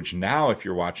first, which now, if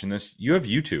you're watching this, you have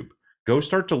YouTube. Go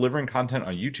start delivering content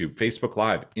on YouTube, Facebook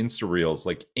Live, Insta Reels,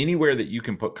 like anywhere that you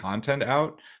can put content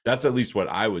out. That's at least what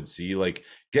I would see. Like,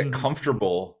 get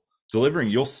comfortable delivering.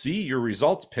 You'll see your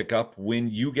results pick up when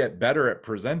you get better at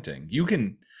presenting.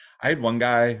 I had one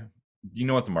guy, you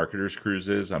know what the Marketer's Cruise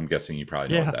is? I'm guessing you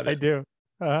probably know what that is. I do.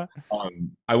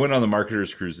 I went on the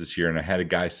Marketer's Cruise this year, and I had a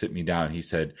guy sit me down. He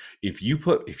said, if you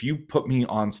put me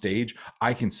on stage,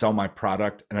 I can sell my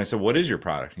product. And I said, what is your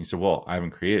product? And he said, well, I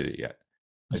haven't created it yet.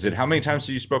 I said, how many times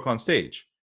have you spoke on stage?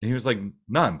 And he was like,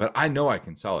 none, but I know I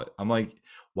can sell it. I'm like,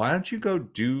 why don't you go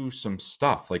do some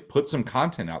stuff? Like, put some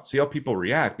content out, see how people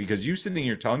react. Because you sitting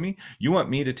here telling me you want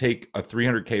me to take a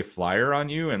 300K flyer on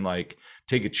you and like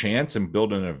take a chance and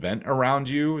build an event around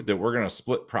you that we're going to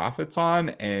split profits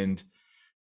on. And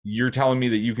you're telling me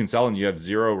that you can sell and you have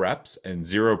 0 reps and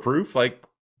 0 proof. Like,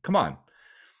 come on.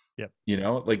 Yep. You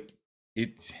know, like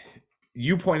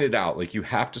you pointed out, like, you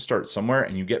have to start somewhere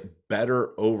and you get better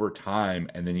over time,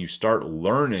 and then you start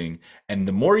learning. And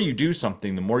the more you do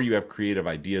something, the more you have creative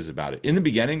ideas about it. In the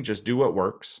beginning, just do what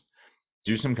works,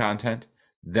 do some content,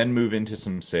 then move into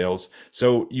some sales.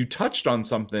 So you touched on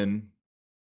something.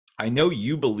 I know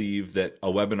you believe that a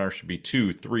webinar should be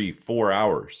 2, 3, 4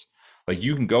 hours. Like,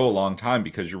 you can go a long time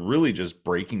because you're really just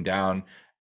breaking down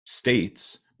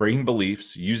states, breaking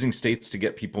beliefs, using states to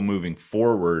get people moving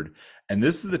forward. And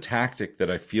this is the tactic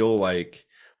that I feel like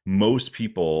most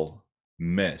people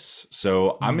miss.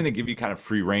 So I'm going to give you kind of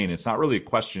free reign. It's not really a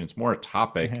question, it's more a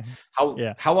topic.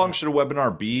 How long should a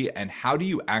webinar be, and how do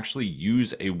you actually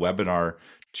use a webinar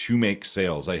to make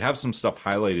sales? I have some stuff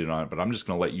highlighted on it, but I'm just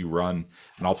going to let you run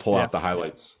and I'll pull out the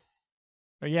highlights.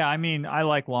 Yeah, I mean, I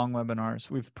like long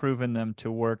webinars. We've proven them to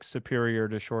work superior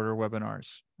to shorter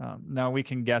webinars. Now we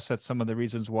can guess at some of the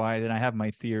reasons why, and I have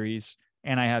my theories,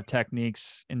 and I have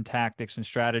techniques and tactics and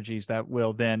strategies that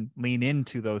will then lean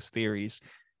into those theories.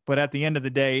 But at the end of the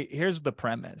day, here's the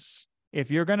premise. If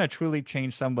you're going to truly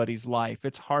change somebody's life,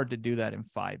 it's hard to do that in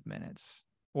 5 minutes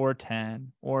or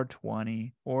 10 or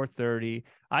 20 or 30.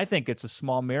 I think it's a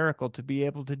small miracle to be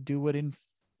able to do it in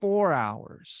 4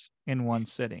 hours in one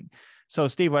sitting. So,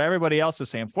 Steve, what everybody else is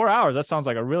saying, 4 hours, that sounds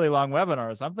like a really long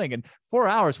webinar. So I'm thinking 4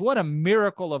 hours, what a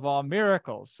miracle of all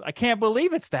miracles. I can't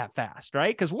believe it's that fast,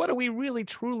 right? Because what are we really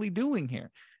truly doing here?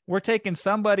 We're taking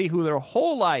somebody who their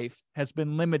whole life has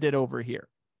been limited over here.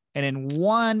 And in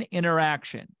one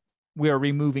interaction, we are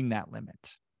removing that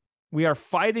limit. We are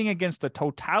fighting against the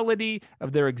totality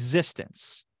of their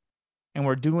existence. And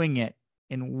we're doing it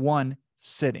in one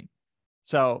sitting.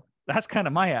 So that's kind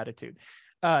of my attitude.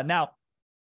 Now,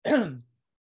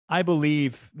 I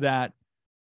believe that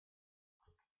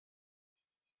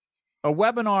a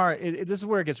webinar, this is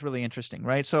where it gets really interesting,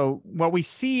 right? So what we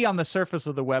see on the surface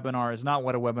of the webinar is not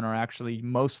what a webinar actually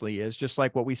mostly is, just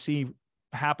like what we see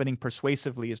happening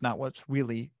persuasively is not what's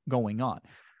really going on.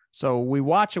 So we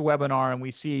watch a webinar and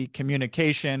we see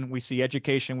communication, we see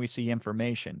education, we see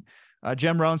information.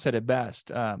 Jim Rohn said it best.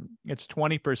 It's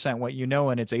 20% what you know,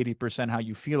 and it's 80% how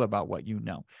you feel about what you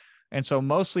know. And so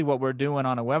mostly what we're doing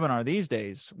on a webinar these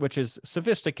days, which is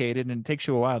sophisticated and it takes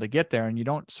you a while to get there, and you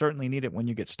don't certainly need it when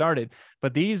you get started.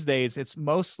 But these days, it's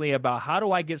mostly about how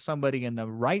do I get somebody in the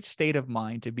right state of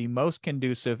mind to be most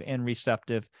conducive and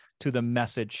receptive to the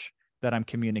message that I'm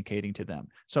communicating to them.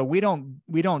 So we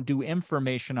don't do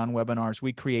information on webinars.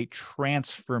 We create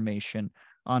transformation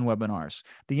on webinars.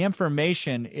 The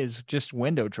information is just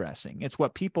window dressing. It's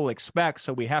what people expect,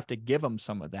 so we have to give them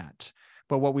some of that.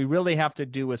 But what we really have to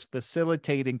do is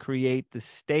facilitate and create the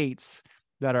states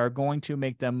that are going to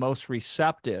make them most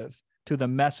receptive to the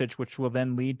message, which will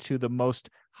then lead to the most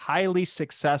highly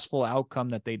successful outcome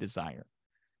that they desire.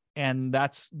 And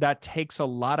that takes a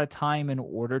lot of time in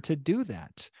order to do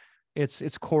that. It's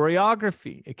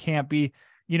choreography. It can't be,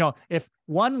 if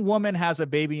one woman has a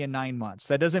baby in 9 months,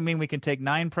 that doesn't mean we can take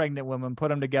 9 pregnant women, put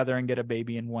them together and get a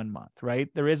baby in 1 month, right?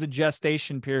 There is a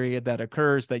gestation period that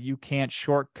occurs that you can't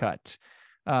shortcut.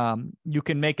 You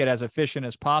can make it as efficient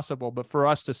as possible. But for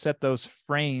us to set those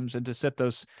frames and to set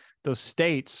those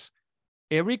states,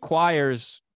 it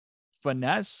requires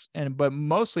finesse, but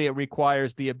mostly it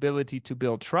requires the ability to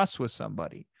build trust with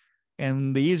somebody.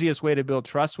 And the easiest way to build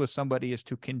trust with somebody is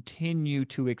to continue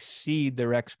to exceed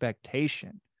their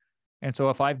expectation. And so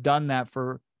if I've done that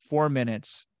for 4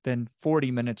 minutes, then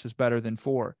 40 minutes is better than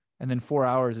 4. And then 4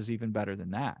 hours is even better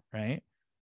than that, right?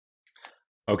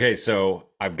 Okay, so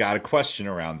I've got a question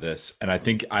around this, and I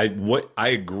think I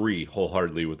agree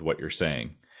wholeheartedly with what you're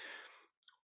saying.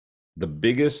 The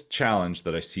biggest challenge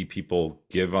that I see people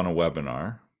give on a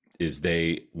webinar is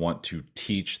they want to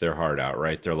teach their heart out,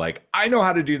 right? They're like, I know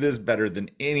how to do this better than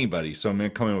anybody, so I'm going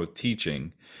to come in with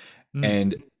teaching.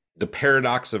 And the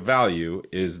paradox of value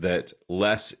is that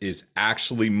less is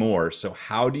actually more. So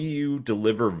how do you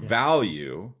deliver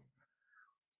value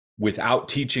without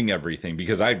teaching everything?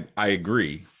 Because I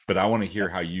agree, but I want to hear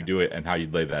how you do it and how you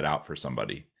lay that out for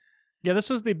somebody. Yeah, this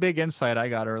was the big insight I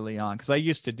got early on because I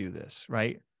used to do this,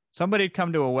 right? Somebody would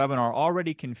come to a webinar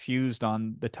already confused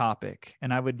on the topic,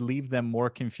 and I would leave them more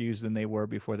confused than they were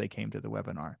before they came to the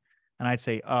webinar. And I'd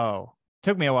say, oh, it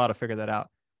took me a while to figure that out.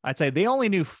 I'd say they only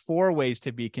knew 4 ways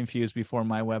to be confused before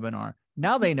my webinar.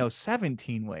 Now they know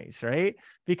 17 ways, right?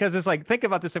 Because it's like, think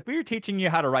about this. If we were teaching you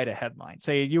how to write a headline,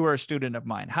 say you were a student of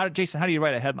mine, Jason, how do you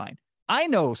write a headline? I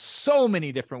know so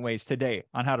many different ways today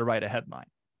on how to write a headline.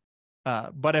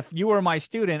 But if you were my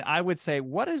student, I would say,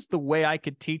 what is the way I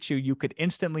could teach you could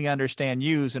instantly understand,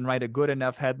 use, and write a good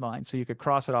enough headline so you could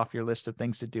cross it off your list of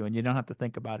things to do and you don't have to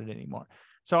think about it anymore.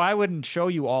 So I wouldn't show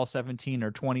you all 17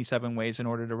 or 27 ways in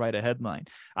order to write a headline.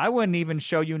 I wouldn't even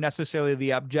show you necessarily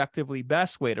the objectively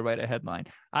best way to write a headline.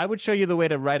 I would show you the way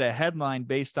to write a headline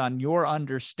based on your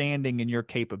understanding and your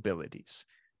capabilities.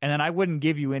 And then I wouldn't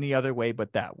give you any other way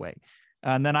but that way.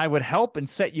 And then I would help and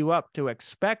set you up to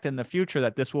expect in the future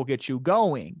that this will get you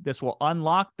going. This will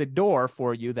unlock the door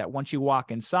for you that once you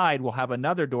walk inside, we'll have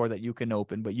another door that you can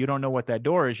open, but you don't know what that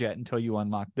door is yet until you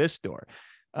unlock this door.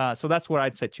 So that's where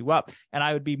I'd set you up. And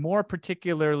I would be more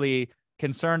particularly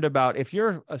concerned about if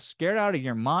you're scared out of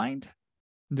your mind,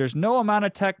 there's no amount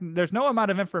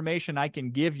of information I can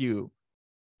give you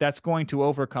that's going to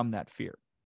overcome that fear.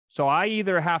 So I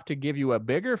either have to give you a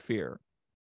bigger fear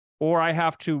or I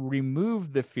have to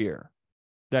remove the fear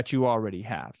that you already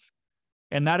have.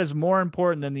 And that is more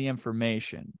important than the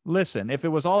information. Listen, if it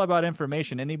was all about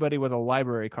information, anybody with a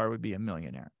library card would be a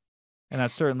millionaire. And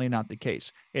that's certainly not the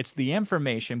case. It's the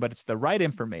information, but it's the right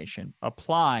information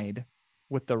applied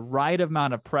with the right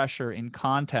amount of pressure in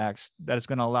context that is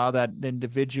going to allow that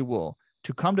individual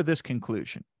to come to this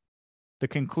conclusion. The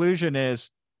conclusion is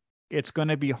it's going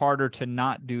to be harder to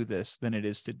not do this than it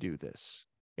is to do this.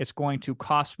 It's going to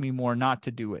cost me more not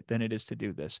to do it than it is to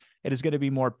do this. It is going to be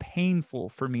more painful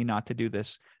for me not to do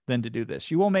this than to do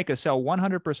this. You will make a sale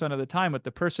 100% of the time, but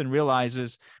the person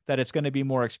realizes that it's going to be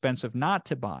more expensive not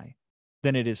to buy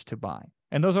than it is to buy.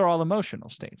 And those are all emotional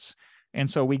states. And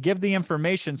so we give the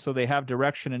information so they have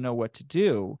direction and know what to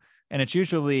do. And it's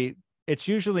usually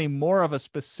more of a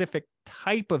specific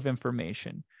type of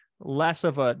information, less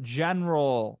of a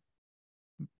general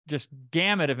just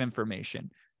gamut of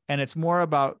information. And it's more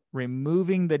about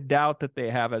removing the doubt that they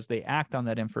have as they act on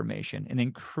that information and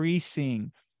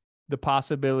increasing the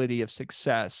possibility of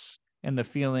success and the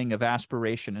feeling of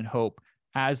aspiration and hope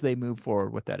as they move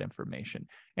forward with that information.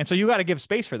 And so you got to give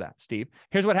space for that, Steve.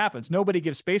 Here's what happens. Nobody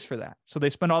gives space for that. So they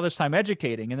spend all this time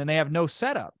educating and then they have no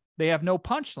setup. They have no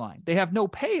punchline. They have no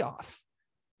payoff.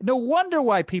 No wonder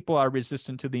why people are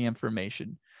resistant to the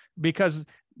information, because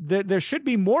there should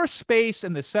be more space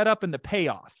in the setup and the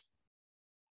payoff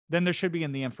than there should be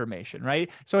in the information, right?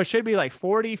 So it should be like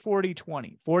 40, 40,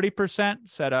 20, 40%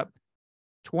 setup,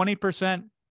 20%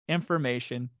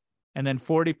 information, and then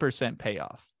 40%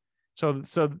 payoff.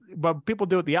 But people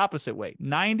do it the opposite way.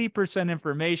 90%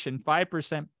 information,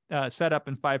 5% setup,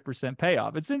 and 5%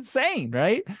 payoff. It's insane,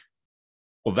 right?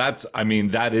 Well,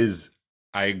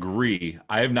 I agree.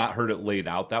 I have not heard it laid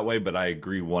out that way, but I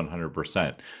agree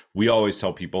 100%. We always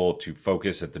tell people to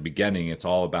focus at the beginning. It's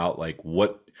all about like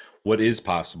what is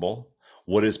possible?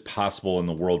 What is possible in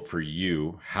the world for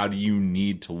you? How do you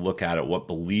need to look at it? What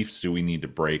beliefs do we need to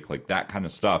break? Like that kind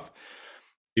of stuff.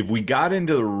 If we got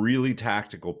into the really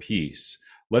tactical piece,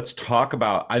 let's talk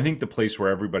about, I think the place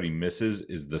where everybody misses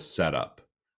is the setup,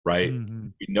 right? Mm-hmm.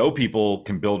 We know people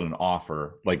can build an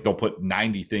offer, like they'll put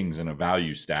 90 things in a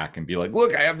value stack and be like,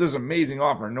 look, I have this amazing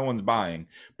offer and no one's buying.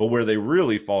 But where they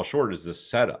really fall short is the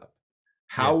setup.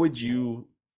 How would you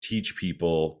teach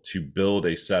people to build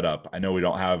a setup? I know we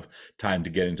don't have time to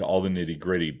get into all the nitty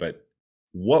gritty, but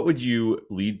What would you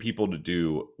lead people to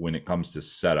do when it comes to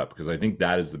setup? Because I think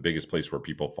that is the biggest place where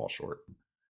people fall short.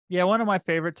 Yeah, one of my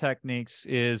favorite techniques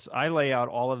is I lay out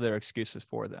all of their excuses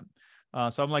for them.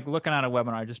 So I'm like looking at a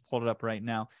webinar. I just pulled it up right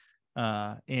now.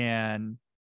 And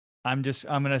I'm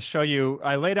going to show you,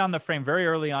 I lay down the frame very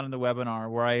early on in the webinar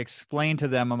where I explain to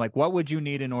them, I'm like, what would you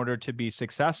need in order to be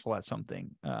successful at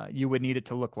something? You would need it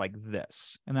to look like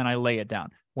this. And then I lay it down.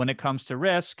 When it comes to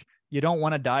risk, you don't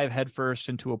want to dive headfirst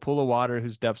into a pool of water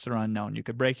whose depths are unknown. You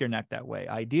could break your neck that way.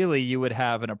 Ideally, you would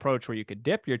have an approach where you could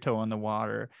dip your toe in the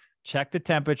water, check the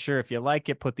temperature. If you like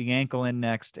it, put the ankle in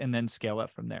next, and then scale up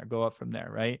from there, go up from there,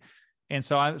 right? And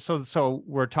so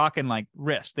we're talking like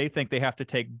risk. They think they have to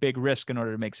take big risk in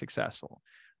order to make successful.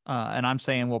 And I'm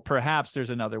saying, well, perhaps there's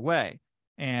another way.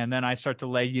 And then I start to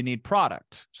lay, you need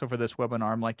product. So for this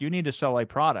webinar, I'm like, you need to sell a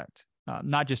product,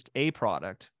 not just a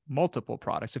product, multiple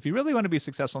products. If you really want to be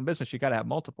successful in business, you got to have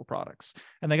multiple products,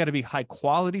 and they got to be high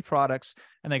quality products,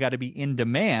 and they got to be in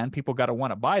demand. People got to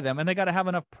want to buy them, and they got to have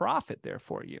enough profit there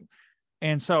for you.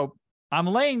 And so I'm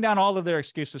laying down all of their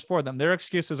excuses for them. Their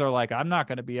excuses are like, I'm not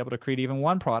going to be able to create even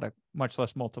one product, much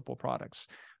less multiple products.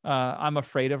 I'm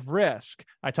afraid of risk.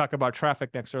 I talk about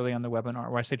traffic next early on the webinar,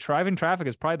 where I say driving traffic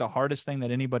is probably the hardest thing that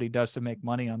anybody does to make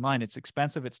money online. It's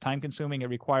expensive, it's time consuming, it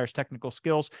requires technical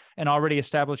skills, and already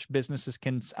established businesses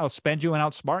can outspend you and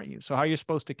outsmart you. So how are you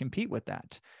supposed to compete with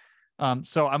that?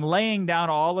 So I'm laying down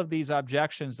all of these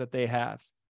objections that they have.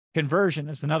 Conversion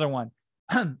is another one.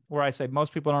 Where I say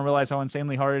most people don't realize how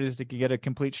insanely hard it is to get a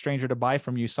complete stranger to buy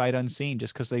from you sight unseen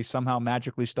just because they somehow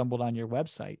magically stumbled on your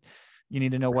website. You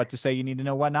need to know what to say. You need to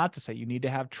know what not to say. You need to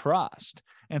have trust.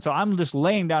 And so I'm just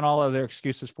laying down all of their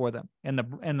excuses for them in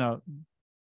the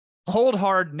cold,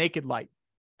 hard, naked light.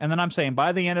 And then I'm saying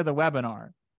by the end of the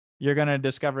webinar, you're going to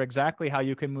discover exactly how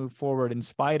you can move forward in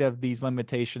spite of these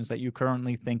limitations that you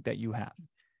currently think that you have.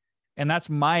 And that's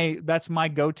my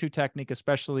go-to technique,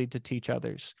 especially to teach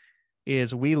others,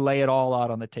 is we lay it all out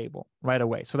on the table right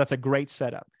away. So that's a great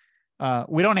setup.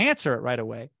 We don't answer it right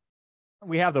away.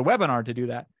 We have the webinar to do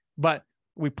that, but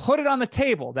we put it on the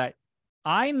table that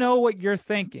I know what you're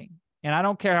thinking, and I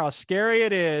don't care how scary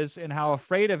it is and how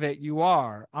afraid of it you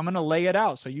are. I'm going to lay it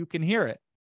out so you can hear it,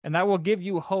 and that will give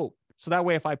you hope. So that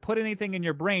way, if I put anything in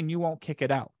your brain, you won't kick it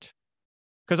out.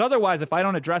 Because otherwise, if I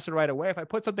don't address it right away, if I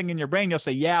put something in your brain, you'll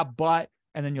say, yeah, but,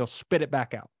 and then you'll spit it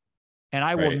back out. And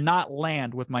I will not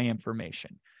land with my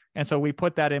information. And so we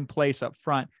put that in place up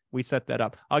front. We set that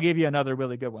up. I'll give you another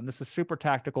really good one. This is super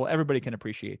tactical. Everybody can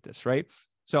appreciate this, right?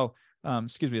 So,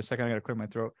 excuse me a second. I got to clear my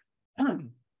throat.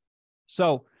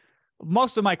 So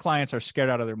most of my clients are scared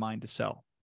out of their mind to sell.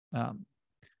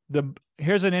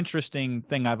 Here's an interesting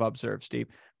thing I've observed, Steve.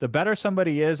 The better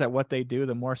somebody is at what they do,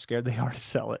 the more scared they are to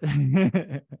sell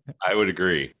it. I would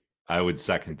agree. I would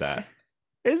second that.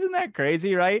 Isn't that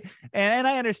crazy, right? And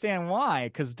I understand why,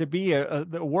 because to be a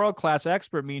world-class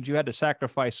expert means you had to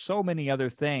sacrifice so many other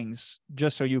things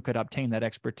just so you could obtain that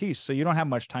expertise. So you don't have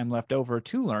much time left over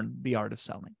to learn the art of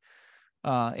selling.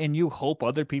 And you hope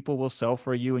other people will sell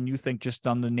for you, and you think just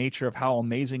on the nature of how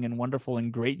amazing and wonderful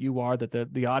and great you are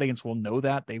that the audience will know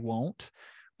that. They won't.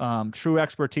 True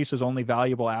expertise is only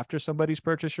valuable after somebody's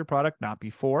purchased your product, not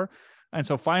before. And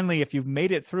so finally, if you've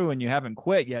made it through and you haven't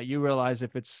quit yet, you realize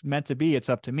if it's meant to be, it's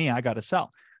up to me. I got to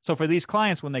sell. So for these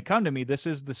clients, when they come to me, this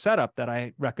is the setup that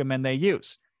I recommend they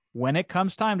use. When it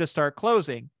comes time to start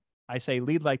closing, I say,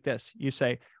 lead like this. You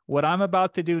say, what I'm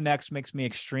about to do next makes me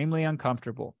extremely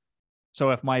uncomfortable.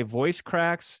 So if my voice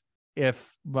cracks,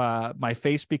 if my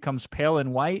face becomes pale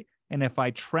and white, and if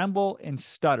I tremble and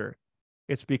stutter,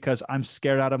 it's because I'm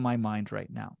scared out of my mind right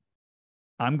now.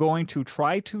 I'm going to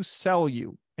try to sell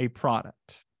you a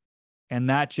product. And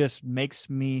that just makes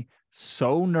me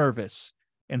so nervous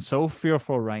and so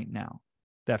fearful right now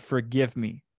that forgive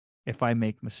me if I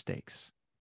make mistakes.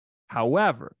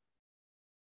 However,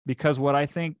 because what I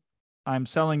think I'm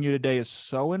selling you today is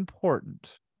so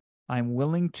important, I'm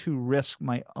willing to risk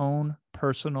my own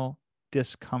personal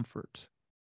discomfort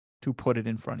to put it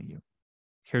in front of you.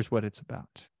 Here's what it's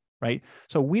about. Right?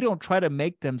 So we don't try to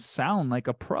make them sound like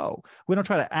a pro. We don't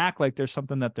try to act like there's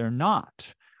something that they're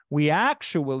not. We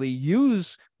actually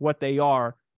use what they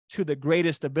are to the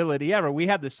greatest ability ever. We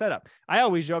have this setup. I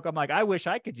always joke, I'm like, I wish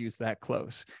I could use that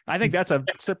close. I think that's a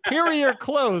superior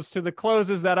close to the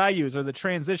closes that I use, or the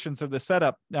transitions of the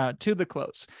setup to the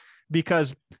close.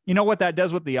 Because you know what that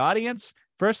does with the audience?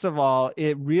 First of all,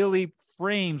 it really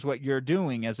frames what you're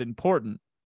doing as important.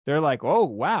 They're like, oh,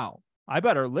 wow, I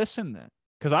better listen then,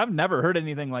 because I've never heard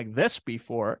anything like this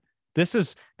before. This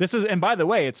is, and by the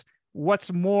way, it's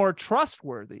what's more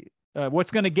trustworthy.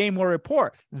 what's going to gain more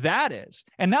rapport? That is.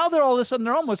 And now they're all of a sudden,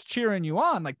 they're almost cheering you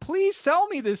on. Like, please sell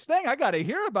me this thing. I got to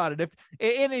hear about it.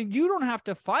 And you don't have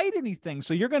to fight anything.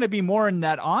 So you're going to be more in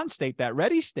that on state, that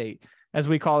ready state, as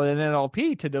we call it in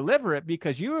NLP, to deliver it,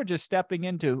 because you are just stepping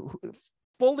into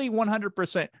fully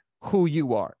 100% who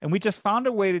you are. And we just found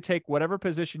a way to take whatever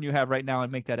position you have right now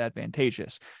and make that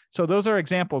advantageous. So those are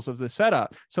examples of the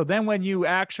setup. So then when you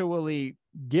actually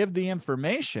give the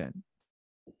information,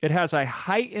 it has a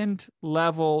heightened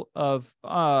level of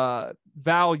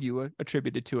value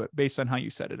attributed to it based on how you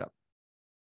set it up.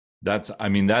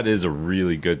 That is a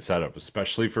really good setup,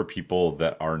 especially for people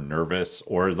that are nervous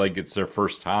or like it's their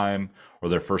first time or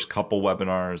their first couple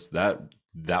webinars.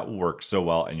 That will work so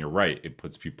well. And you're right. It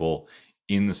puts people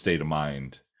in the state of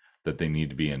mind that they need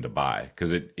to be in to buy,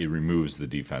 because it removes the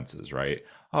defenses, right?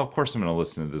 Oh, of course I'm going to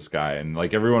listen to this guy. And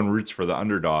like everyone roots for the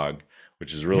underdog,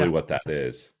 which is really what that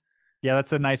is. Yeah,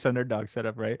 that's a nice underdog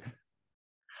setup, right?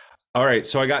 All right.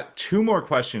 So I got two more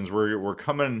questions. We're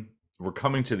coming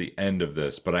to the end of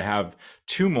this, but I have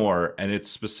two more, and it's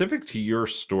specific to your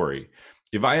story.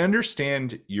 If I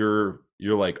understand your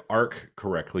like arc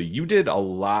correctly, you did a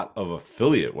lot of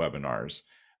affiliate webinars.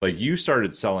 Like you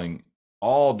started selling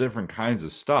all different kinds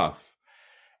of stuff,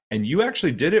 and you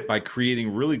actually did it by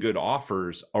creating really good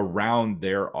offers around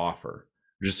their offer,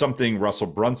 which is something Russell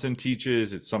Brunson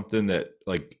teaches. It's something that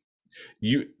like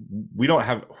we don't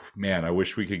have, man, I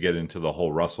wish we could get into the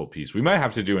whole Russell piece. We might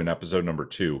have to do an episode number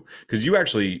 2, because you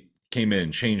actually came in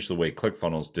and changed the way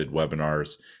ClickFunnels did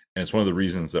webinars. And it's one of the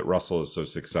reasons that Russell is so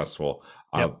successful.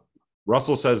 Yep.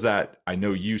 Russell says that, I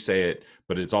know you say it,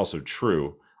 but it's also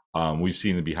true. We've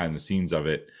seen the behind the scenes of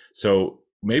it. So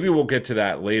maybe we'll get to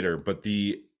that later, but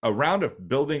around of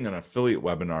building an affiliate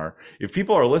webinar, if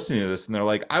people are listening to this and they're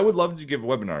like, I would love to give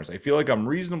webinars. I feel like I'm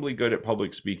reasonably good at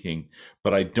public speaking,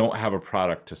 but I don't have a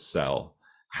product to sell.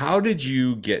 How did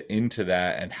you get into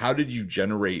that? And how did you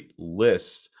generate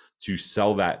lists to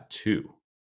sell that to?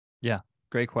 Yeah,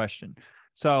 great question.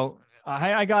 So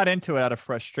I got into it out of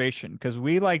frustration, because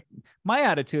my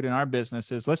attitude in our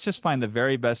business is, let's just find the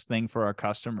very best thing for our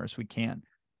customers we can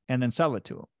and then sell it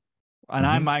to them. And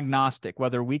I'm agnostic,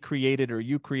 whether we create it or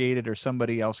you create it or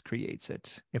somebody else creates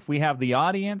it. If we have the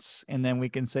audience, and then we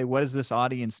can say, what does this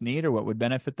audience need or what would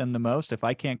benefit them the most? If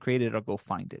I can't create it, I'll go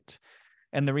find it.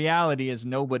 And the reality is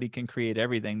nobody can create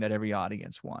everything that every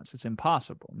audience wants. It's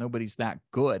impossible. Nobody's that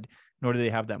good, nor do they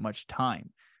have that much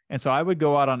time. And so I would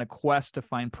go out on a quest to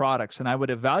find products, and I would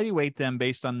evaluate them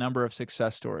based on number of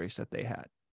success stories that they had.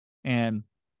 And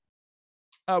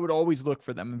I would always look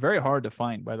for them. Very hard to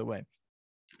find, by the way.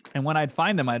 And when I'd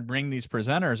find them, I'd bring these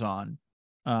presenters on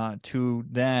to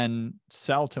then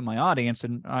sell to my audience.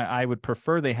 And I would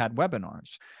prefer they had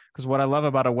webinars, because what I love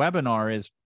about a webinar is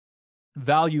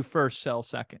value first, sell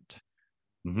second.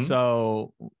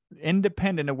 So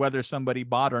independent of whether somebody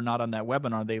bought or not on that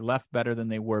webinar, they left better than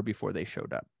they were before they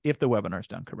showed up, if the webinar's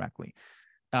done correctly.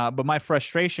 But my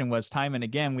frustration was, time and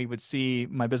again, we would see,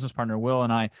 my business partner Will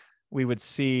and I, we would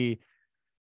see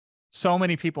so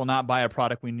many people not buy a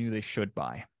product we knew they should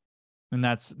buy. And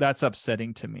that's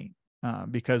upsetting to me,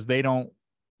 because they don't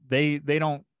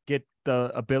get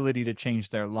the ability to change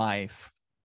their life,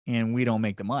 and we don't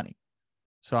make the money.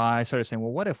 So I started saying,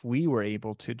 well, what if we were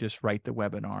able to just write the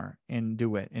webinar and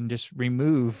do it and just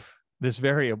remove this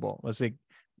variable?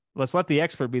 Let's let the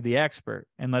expert be the expert,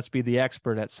 and let's be the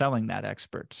expert at selling that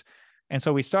expert. And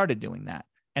so we started doing that.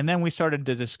 And then we started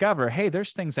to discover, hey,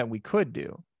 there's things that we could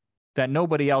do that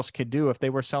nobody else could do if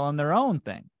they were selling their own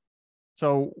thing.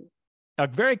 So a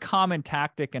very common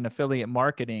tactic in affiliate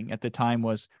marketing at the time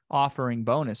was offering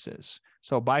bonuses.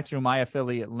 So buy through my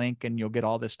affiliate link and you'll get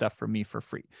all this stuff from me for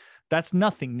free. That's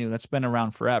nothing new. That's been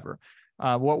around forever.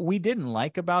 What we didn't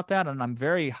like about that, and I'm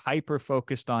very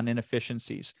hyper-focused on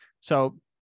inefficiencies. So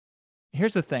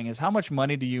here's the thing, is how much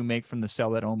money do you make from the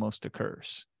sale that almost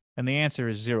occurs? And the answer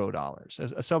is $0.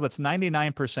 A sale that's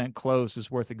 99% closed is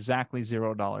worth exactly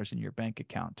 $0 in your bank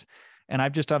account. And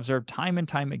I've just observed time and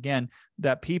time again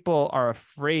that people are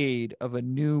afraid of a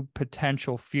new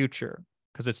potential future,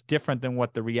 because it's different than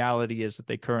what the reality is that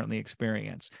they currently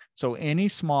experience. So any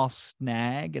small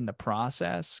snag in the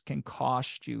process can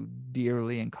cost you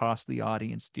dearly and cost the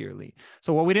audience dearly.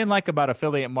 So what we didn't like about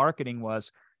affiliate marketing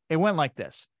was it went like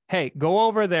this. Hey, go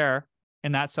over there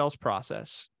in that sales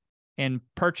process and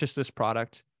purchase this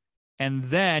product, and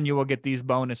then you will get these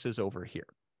bonuses over here.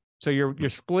 So you're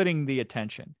splitting the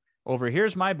attention. Over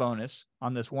here's my bonus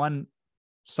on this one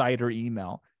site or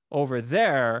email. Over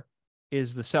there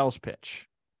is the sales pitch.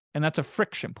 And that's a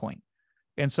friction point.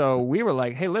 And so we were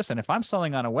like, hey, listen, if I'm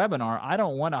selling on a webinar, I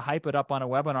don't want to hype it up on a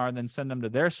webinar and then send them to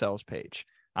their sales page.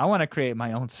 I want to create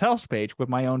my own sales page with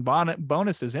my own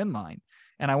bonuses in line.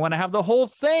 And I want to have the whole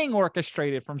thing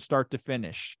orchestrated from start to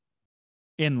finish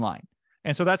in line.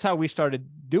 And so that's how we started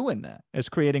doing that, is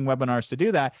creating webinars to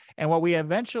do that. And what we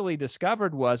eventually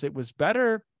discovered was it was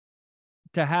better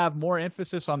to have more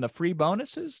emphasis on the free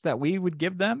bonuses that we would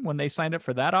give them when they signed up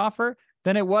for that offer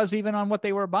than it was even on what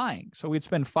they were buying. So we'd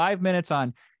spend 5 minutes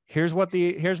on here's what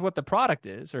the product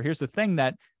is, or here's the thing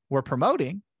that we're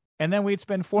promoting. And then we'd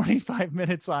spend 45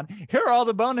 minutes on here are all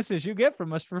the bonuses you get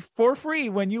from us for free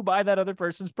when you buy that other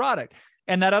person's product.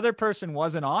 And that other person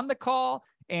wasn't on the call.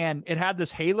 And it had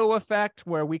this halo effect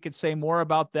where we could say more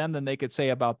about them than they could say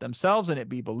about themselves, and it'd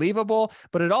be believable.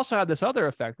 But it also had this other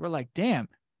effect. We're like, damn,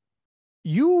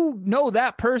 you know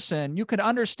that person, you can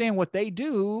understand what they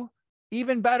do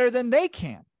even better than they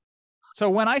can. So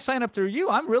when I sign up through you,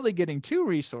 I'm really getting 2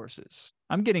 resources.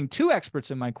 I'm getting 2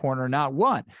 experts in my corner, not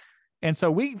 1. And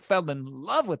so we fell in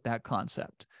love with that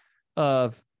concept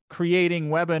of creating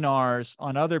webinars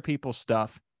on other people's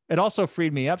stuff. It also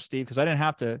freed me up, Steve, because I didn't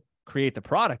have to create the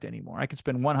product anymore. I could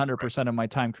spend 100% of my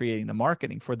time creating the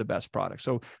marketing for the best product.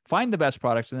 So find the best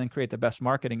products and then create the best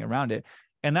marketing around it.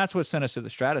 And that's what sent us to the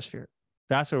stratosphere.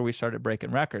 That's where we started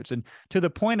breaking records. And to the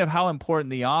point of how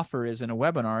important the offer is in a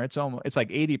webinar, it's like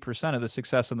 80% of the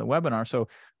success in the webinar. So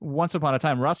once upon a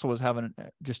time, Russell was having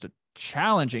just a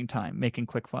challenging time making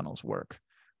ClickFunnels work.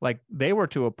 Like they were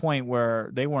to a point where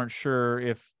they weren't sure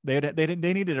if they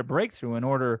needed a breakthrough in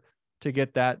order to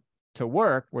get that to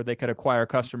work, where they could acquire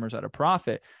customers at a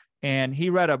profit. And he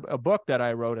read a book that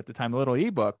I wrote at the time, a little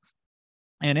ebook.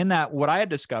 And in that, what I had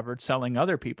discovered selling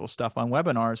other people's stuff on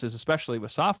webinars is, especially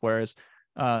with software, is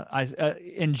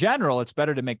in general, it's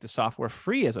better to make the software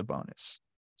free as a bonus.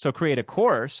 So create a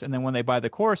course, and then when they buy the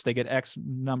course, they get X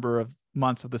number of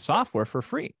months of the software for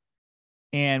free.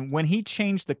 And when he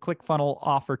changed the ClickFunnels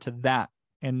offer to that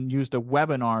and used a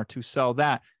webinar to sell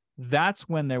that, that's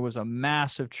when there was a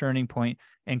massive churning point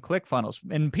in ClickFunnels.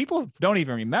 And people don't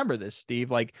even remember this,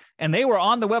 Steve. And they were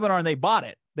on the webinar and they bought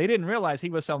it. They didn't realize he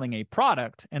was selling a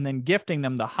product and then gifting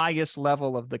them the highest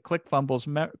level of the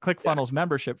ClickFunnels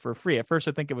membership for free. At first,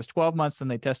 I think it was 12 months, and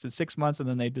they tested 6 months, and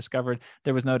then they discovered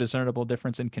there was no discernible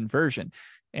difference in conversion.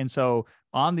 And so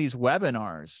on these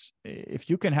webinars, if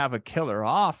you can have a killer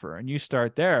offer and you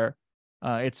start there,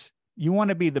 you want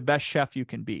to be the best chef you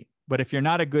can be. But if you're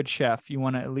not a good chef, you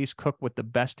want to at least cook with the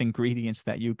best ingredients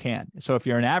that you can. So if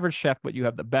you're an average chef, but you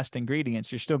have the best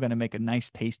ingredients, you're still going to make a nice,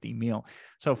 tasty meal.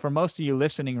 So for most of you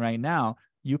listening right now,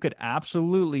 you could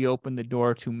absolutely open the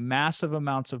door to massive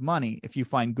amounts of money if you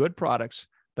find good products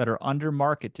that are under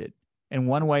marketed. In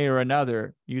one way or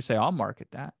another, you say, I'll market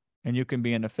that. And you can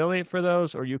be an affiliate for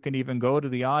those, or you can even go to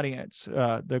the audience,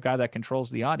 the guy that controls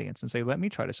the audience, and say, let me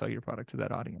try to sell your product to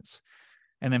that audience.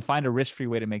 And then find a risk-free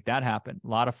way to make that happen. A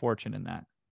lot of fortune in that.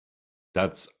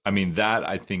 That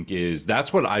I think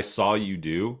that's what I saw you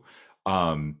do.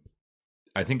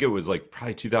 I think it was like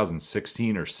probably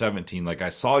 2016 or 17. Like I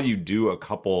saw you do a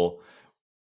couple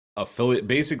affiliate,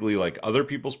 basically like other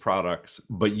people's products,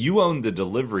 but you own the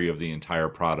delivery of the entire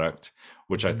product,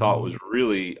 which I thought was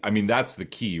really, that's the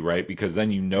key, right? Because then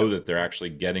you know that they're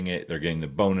actually getting it. They're getting the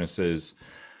bonuses.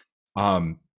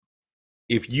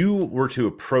 If you were to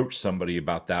approach somebody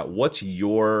about that,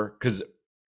 because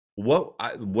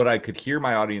what I could hear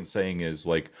my audience saying is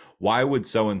like, why would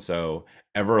so-and-so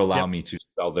ever allow me to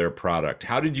sell their product?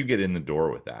 How did you get in the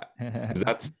door with that?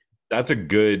 Because that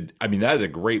is a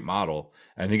great model.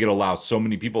 I think it allows so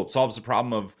many people. It solves the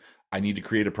problem of, I need to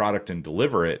create a product and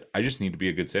deliver it. I just need to be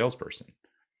a good salesperson.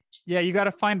 Yeah, you got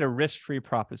to find a risk-free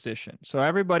proposition. So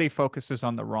everybody focuses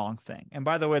on the wrong thing. And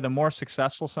by the way, the more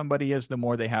successful somebody is, the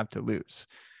more they have to lose.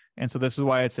 And so this is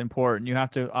why it's important. You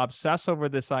have to obsess over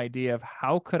this idea of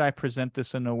how could I present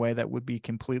this in a way that would be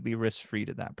completely risk-free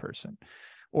to that person,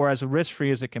 or as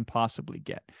risk-free as it can possibly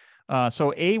get.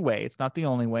 So a way, it's not the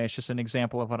only way, it's just an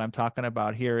example of what I'm talking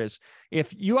about here, is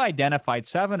if you identified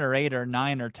 7 or 8 or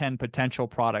 9 or 10 potential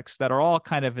products that are all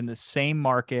kind of in the same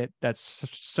market, that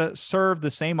serve the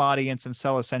same audience and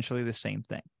sell essentially the same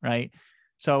thing, right?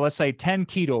 So let's say 10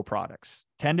 keto products,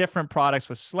 10 different products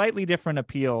with slightly different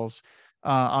appeals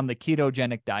on the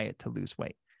ketogenic diet to lose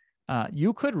weight.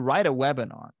 You could write a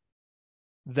webinar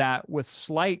that with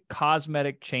slight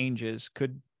cosmetic changes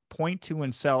could point to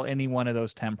and sell any one of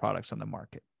those 10 products on the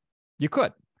market. You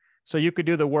could. So you could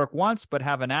do the work once, but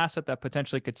have an asset that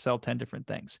potentially could sell 10 different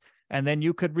things. And then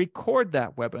you could record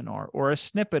that webinar or a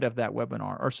snippet of that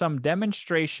webinar or some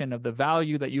demonstration of the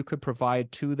value that you could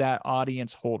provide to that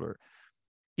audience holder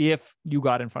if you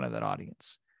got in front of that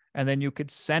audience. And then you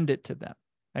could send it to them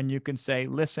and you can say,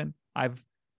 listen, I've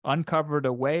uncovered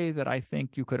a way that I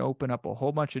think you could open up a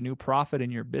whole bunch of new profit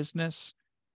in your business.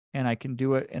 And I can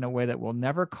do it in a way that will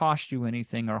never cost you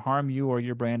anything or harm you or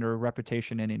your brand or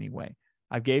reputation in any way.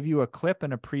 I gave you a clip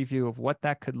and a preview of what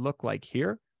that could look like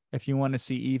here. If you want to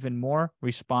see even more,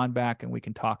 respond back and we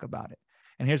can talk about it.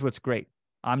 And here's what's great.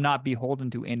 I'm not beholden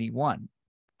to anyone.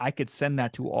 I could send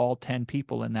that to all 10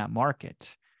 people in that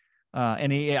market.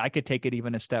 I could take it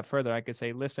even a step further. I could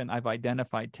say, listen, I've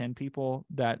identified 10 people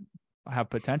that have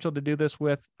potential to do this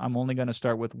with. I'm only going to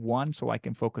start with one so I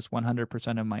can focus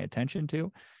 100% of my attention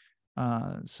to.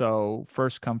 So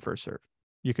first come, first serve.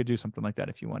 You could do something like that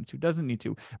if you wanted to. Doesn't need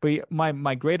to. But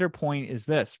my greater point is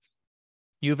this.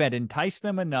 You've had enticed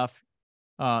them enough.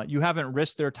 You haven't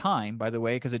risked their time, by the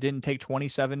way, because it didn't take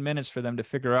 27 minutes for them to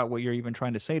figure out what you're even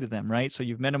trying to say to them, right? So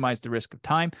you've minimized the risk of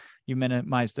time, you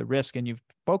minimized the risk, and you've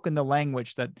spoken the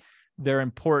language that they're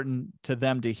important to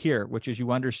them to hear, which is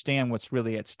you understand what's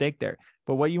really at stake there.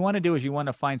 But what you want to do is you want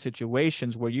to find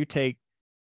situations where you take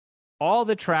all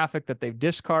the traffic that they've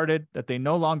discarded, that they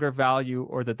no longer value,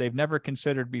 or that they've never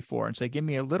considered before, and say, give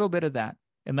me a little bit of that,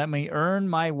 and let me earn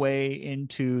my way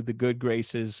into the good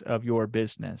graces of your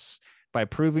business by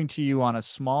proving to you on a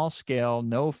small scale,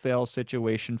 no fail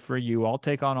situation for you. I'll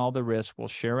take on all the risk. We'll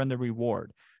share in the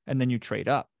reward. And then you trade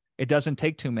up. It doesn't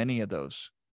take too many of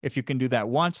those. If you can do that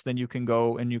once, then you can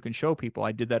go and you can show people,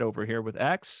 I did that over here with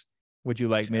X. Would you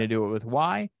like me to do it with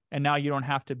Y? And now you don't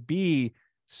have to be,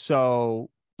 so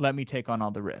let me take on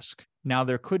all the risk. Now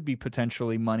there could be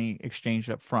potentially money exchanged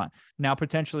up front. Now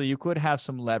potentially you could have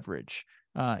some leverage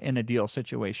in a deal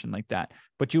situation like that.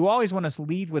 But you always want to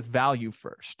lead with value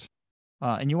first.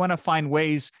 And you want to find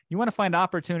ways, you want to find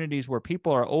opportunities where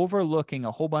people are overlooking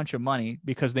a whole bunch of money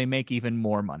because they make even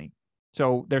more money.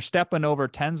 So they're stepping over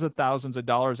tens of thousands of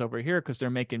dollars over here because they're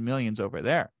making millions over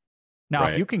there. Now,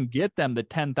 if you can get them the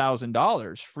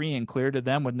 $10,000 free and clear to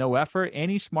them with no effort,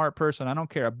 any smart person, I don't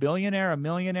care, a billionaire, a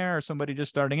millionaire, or somebody just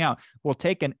starting out, will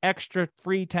take an extra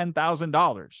free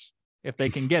 $10,000 if they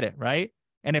can get it, right?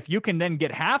 And if you can then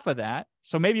get half of that,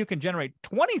 so maybe you can generate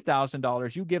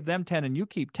 $20,000, you give them 10 and you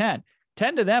keep 10.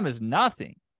 10 to them is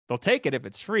nothing. They'll take it if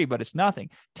it's free, but it's nothing.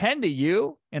 10 to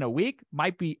you in a week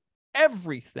might be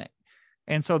everything.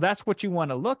 And so that's what you want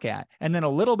to look at. And then a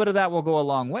little bit of that will go a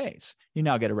long ways. You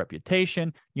now get a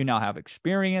reputation. You now have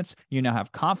experience. You now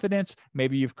have confidence.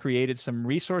 Maybe you've created some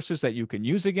resources that you can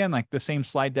use again. Like the same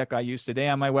slide deck I use today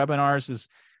on my webinars is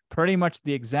pretty much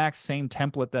the exact same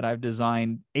template that I've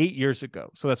designed 8 years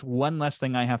ago. So that's one less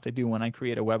thing I have to do when I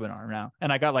create a webinar now.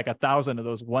 And I got like 1,000 of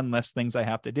those one less things I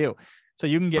have to do. So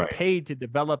you can get paid to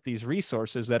develop these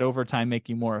resources that over time make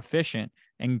you more efficient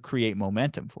and create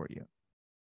momentum for you.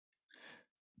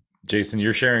 Jason,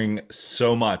 you're sharing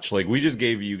so much. Like we just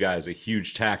gave you guys a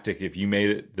huge tactic. If you made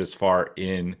it this far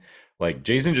in, like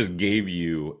Jason just gave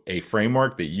you a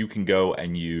framework that you can go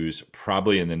and use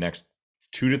probably in the next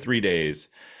 2 to 3 days,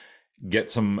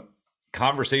 get some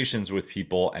conversations with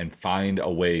people and find a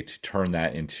way to turn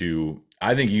that into,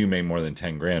 I think you made more than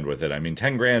 10 grand with it. I mean,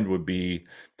 10 grand would be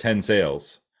 10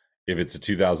 sales if it's a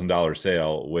 $2,000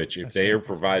 sale, which if they are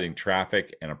providing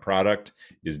traffic and a product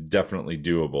is definitely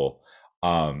doable.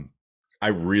 I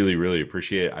really, really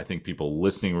appreciate it. I think people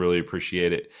listening really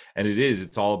appreciate it. And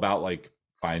it's all about like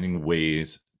finding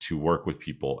ways to work with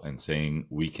people and saying,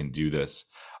 we can do this.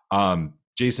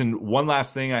 Jason, one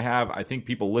last thing I think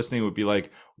people listening would be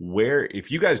like,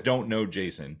 if you guys don't know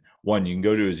Jason, one, you can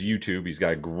go to his YouTube. He's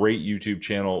got a great YouTube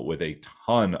channel with a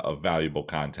ton of valuable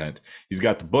content. He's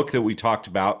got the book that we talked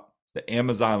about. The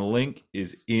Amazon link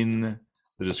is in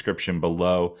the description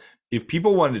below. If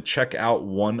people wanted to check out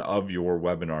one of your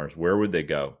webinars, where would they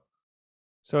go?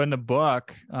 So in the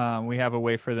book, we have a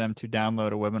way for them to download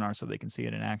a webinar so they can see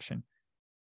it in action.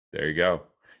 There you go.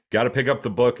 Got to pick up the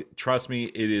book. Trust me,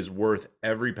 it is worth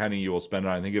every penny you will spend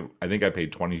on. I think I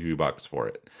paid $22 for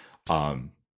it.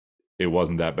 It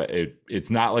wasn't that bad. It's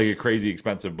not like a crazy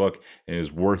expensive book, and it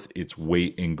is worth its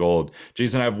weight in gold.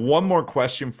 Jason, I have one more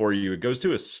question for you. It goes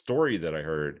to a story that I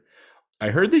heard. I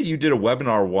heard that you did a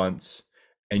webinar once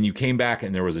and you came back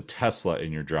and there was a Tesla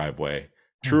in your driveway.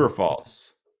 True or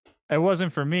false? It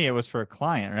wasn't for me. It was for a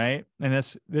client, right? And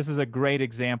this is a great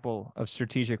example of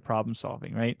strategic problem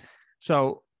solving, right?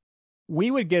 So we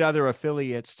would get other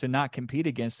affiliates to not compete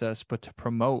against us, but to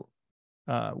promote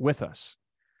with us.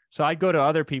 So I'd go to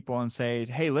other people and say,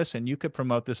 hey, listen, you could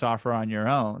promote this offer on your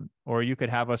own, or you could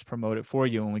have us promote it for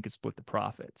you and we could split the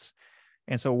profits.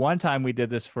 And so one time we did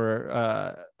this for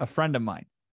a friend of mine,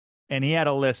 and he had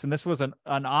a list, and this was an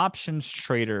options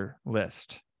trader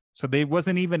list. So they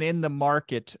wasn't even in the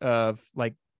market of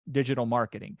like digital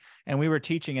marketing. And we were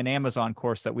teaching an Amazon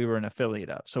course that we were an affiliate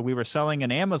of. So we were selling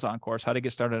an Amazon course, how to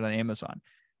get started on Amazon.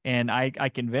 And I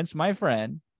convinced my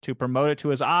friend to promote it to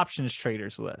his options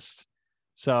traders list.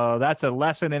 So that's a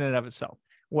lesson in and of itself.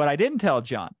 What I didn't tell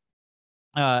John,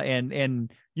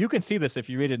 and you can see this if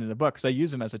you read it in the book, because I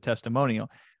use him as a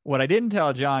testimonial. What I didn't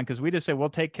tell John, because we just said, we'll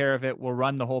take care of it. We'll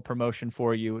run the whole promotion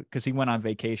for you, because he went on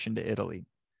vacation to Italy.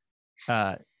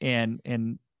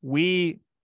 And we,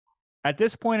 at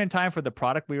this point in time for the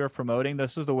product we were promoting,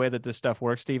 this is the way that this stuff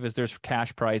works, Steve, is there's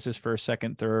cash prizes for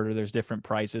second, third, or there's different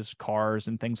prizes, cars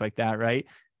and things like that, right?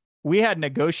 We had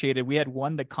negotiated, we had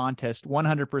won the contest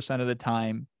 100% of the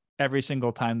time, every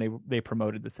single time they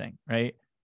promoted the thing, right?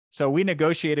 So we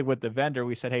negotiated with the vendor.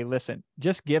 We said, hey, listen,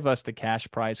 just give us the cash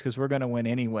prize because we're going to win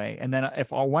anyway. And then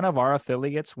if one of our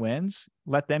affiliates wins,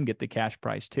 let them get the cash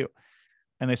prize too.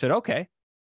 And they said, okay.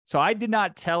 So I did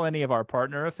not tell any of our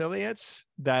partner affiliates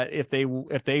that if they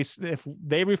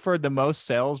referred the most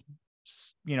sales,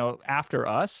 after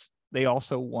us, they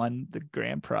also won the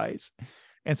grand prize.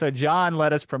 And so John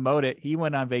let us promote it. He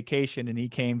went on vacation and he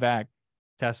came back,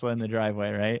 Tesla in the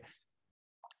driveway, right?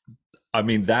 I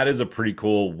mean, that is a pretty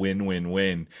cool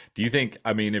win-win-win. Do you think,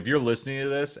 I mean, if you're listening to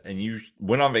this and you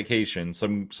went on vacation,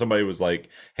 somebody was like,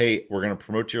 hey, we're going to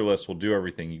promote your list, we'll do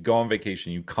everything. You go on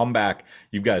vacation, you come back,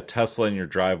 you've got a Tesla in your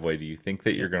driveway. Do you think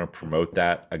that you're going to promote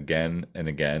that again and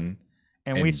again?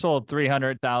 And we sold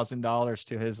 $300,000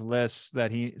 to his list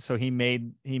that he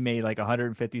made like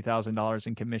 $150,000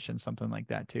 in commission, something like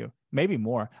that too, maybe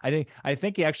more. I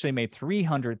think he actually made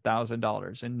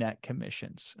 $300,000 in net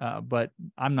commissions, but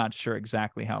I'm not sure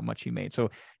exactly how much he made.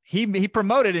 So he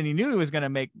promoted and he knew he was going to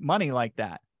make money like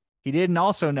that. He didn't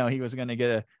also know he was going to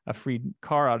get a free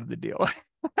car out of the deal.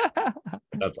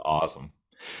 That's awesome.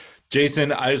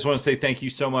 Jason, I just want to say thank you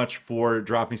so much for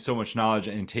dropping so much knowledge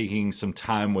and taking some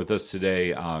time with us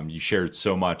today. You shared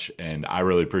so much, and I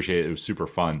really appreciate it. It was super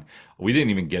fun. We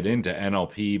didn't even get into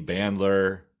NLP,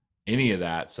 Bandler, any of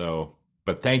that.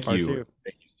 But thank you.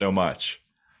 Thank you so much.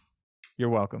 You're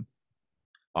welcome.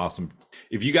 Awesome.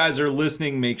 If you guys are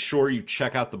listening, make sure you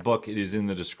check out the book. It is in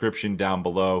the description down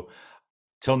below.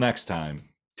 Till next time,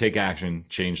 take action,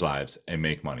 change lives, and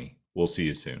make money. We'll see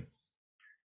you soon.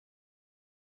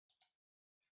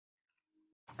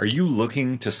 Are you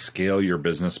looking to scale your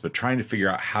business but trying to figure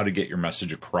out how to get your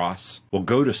message across? Well,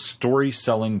 go to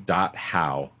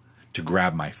storyselling.how to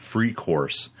grab my free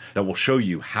course that will show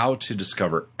you how to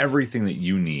discover everything that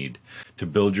you need to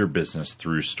build your business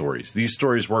through stories. These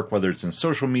stories work whether it's in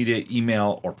social media,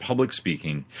 email, or public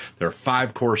speaking. There are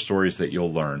 5 core stories that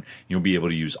you'll learn. You'll be able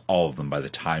to use all of them by the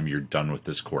time you're done with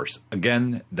this course.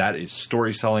 Again, that is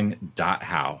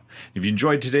storyselling.how. If you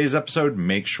enjoyed today's episode,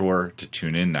 make sure to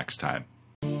tune in next time.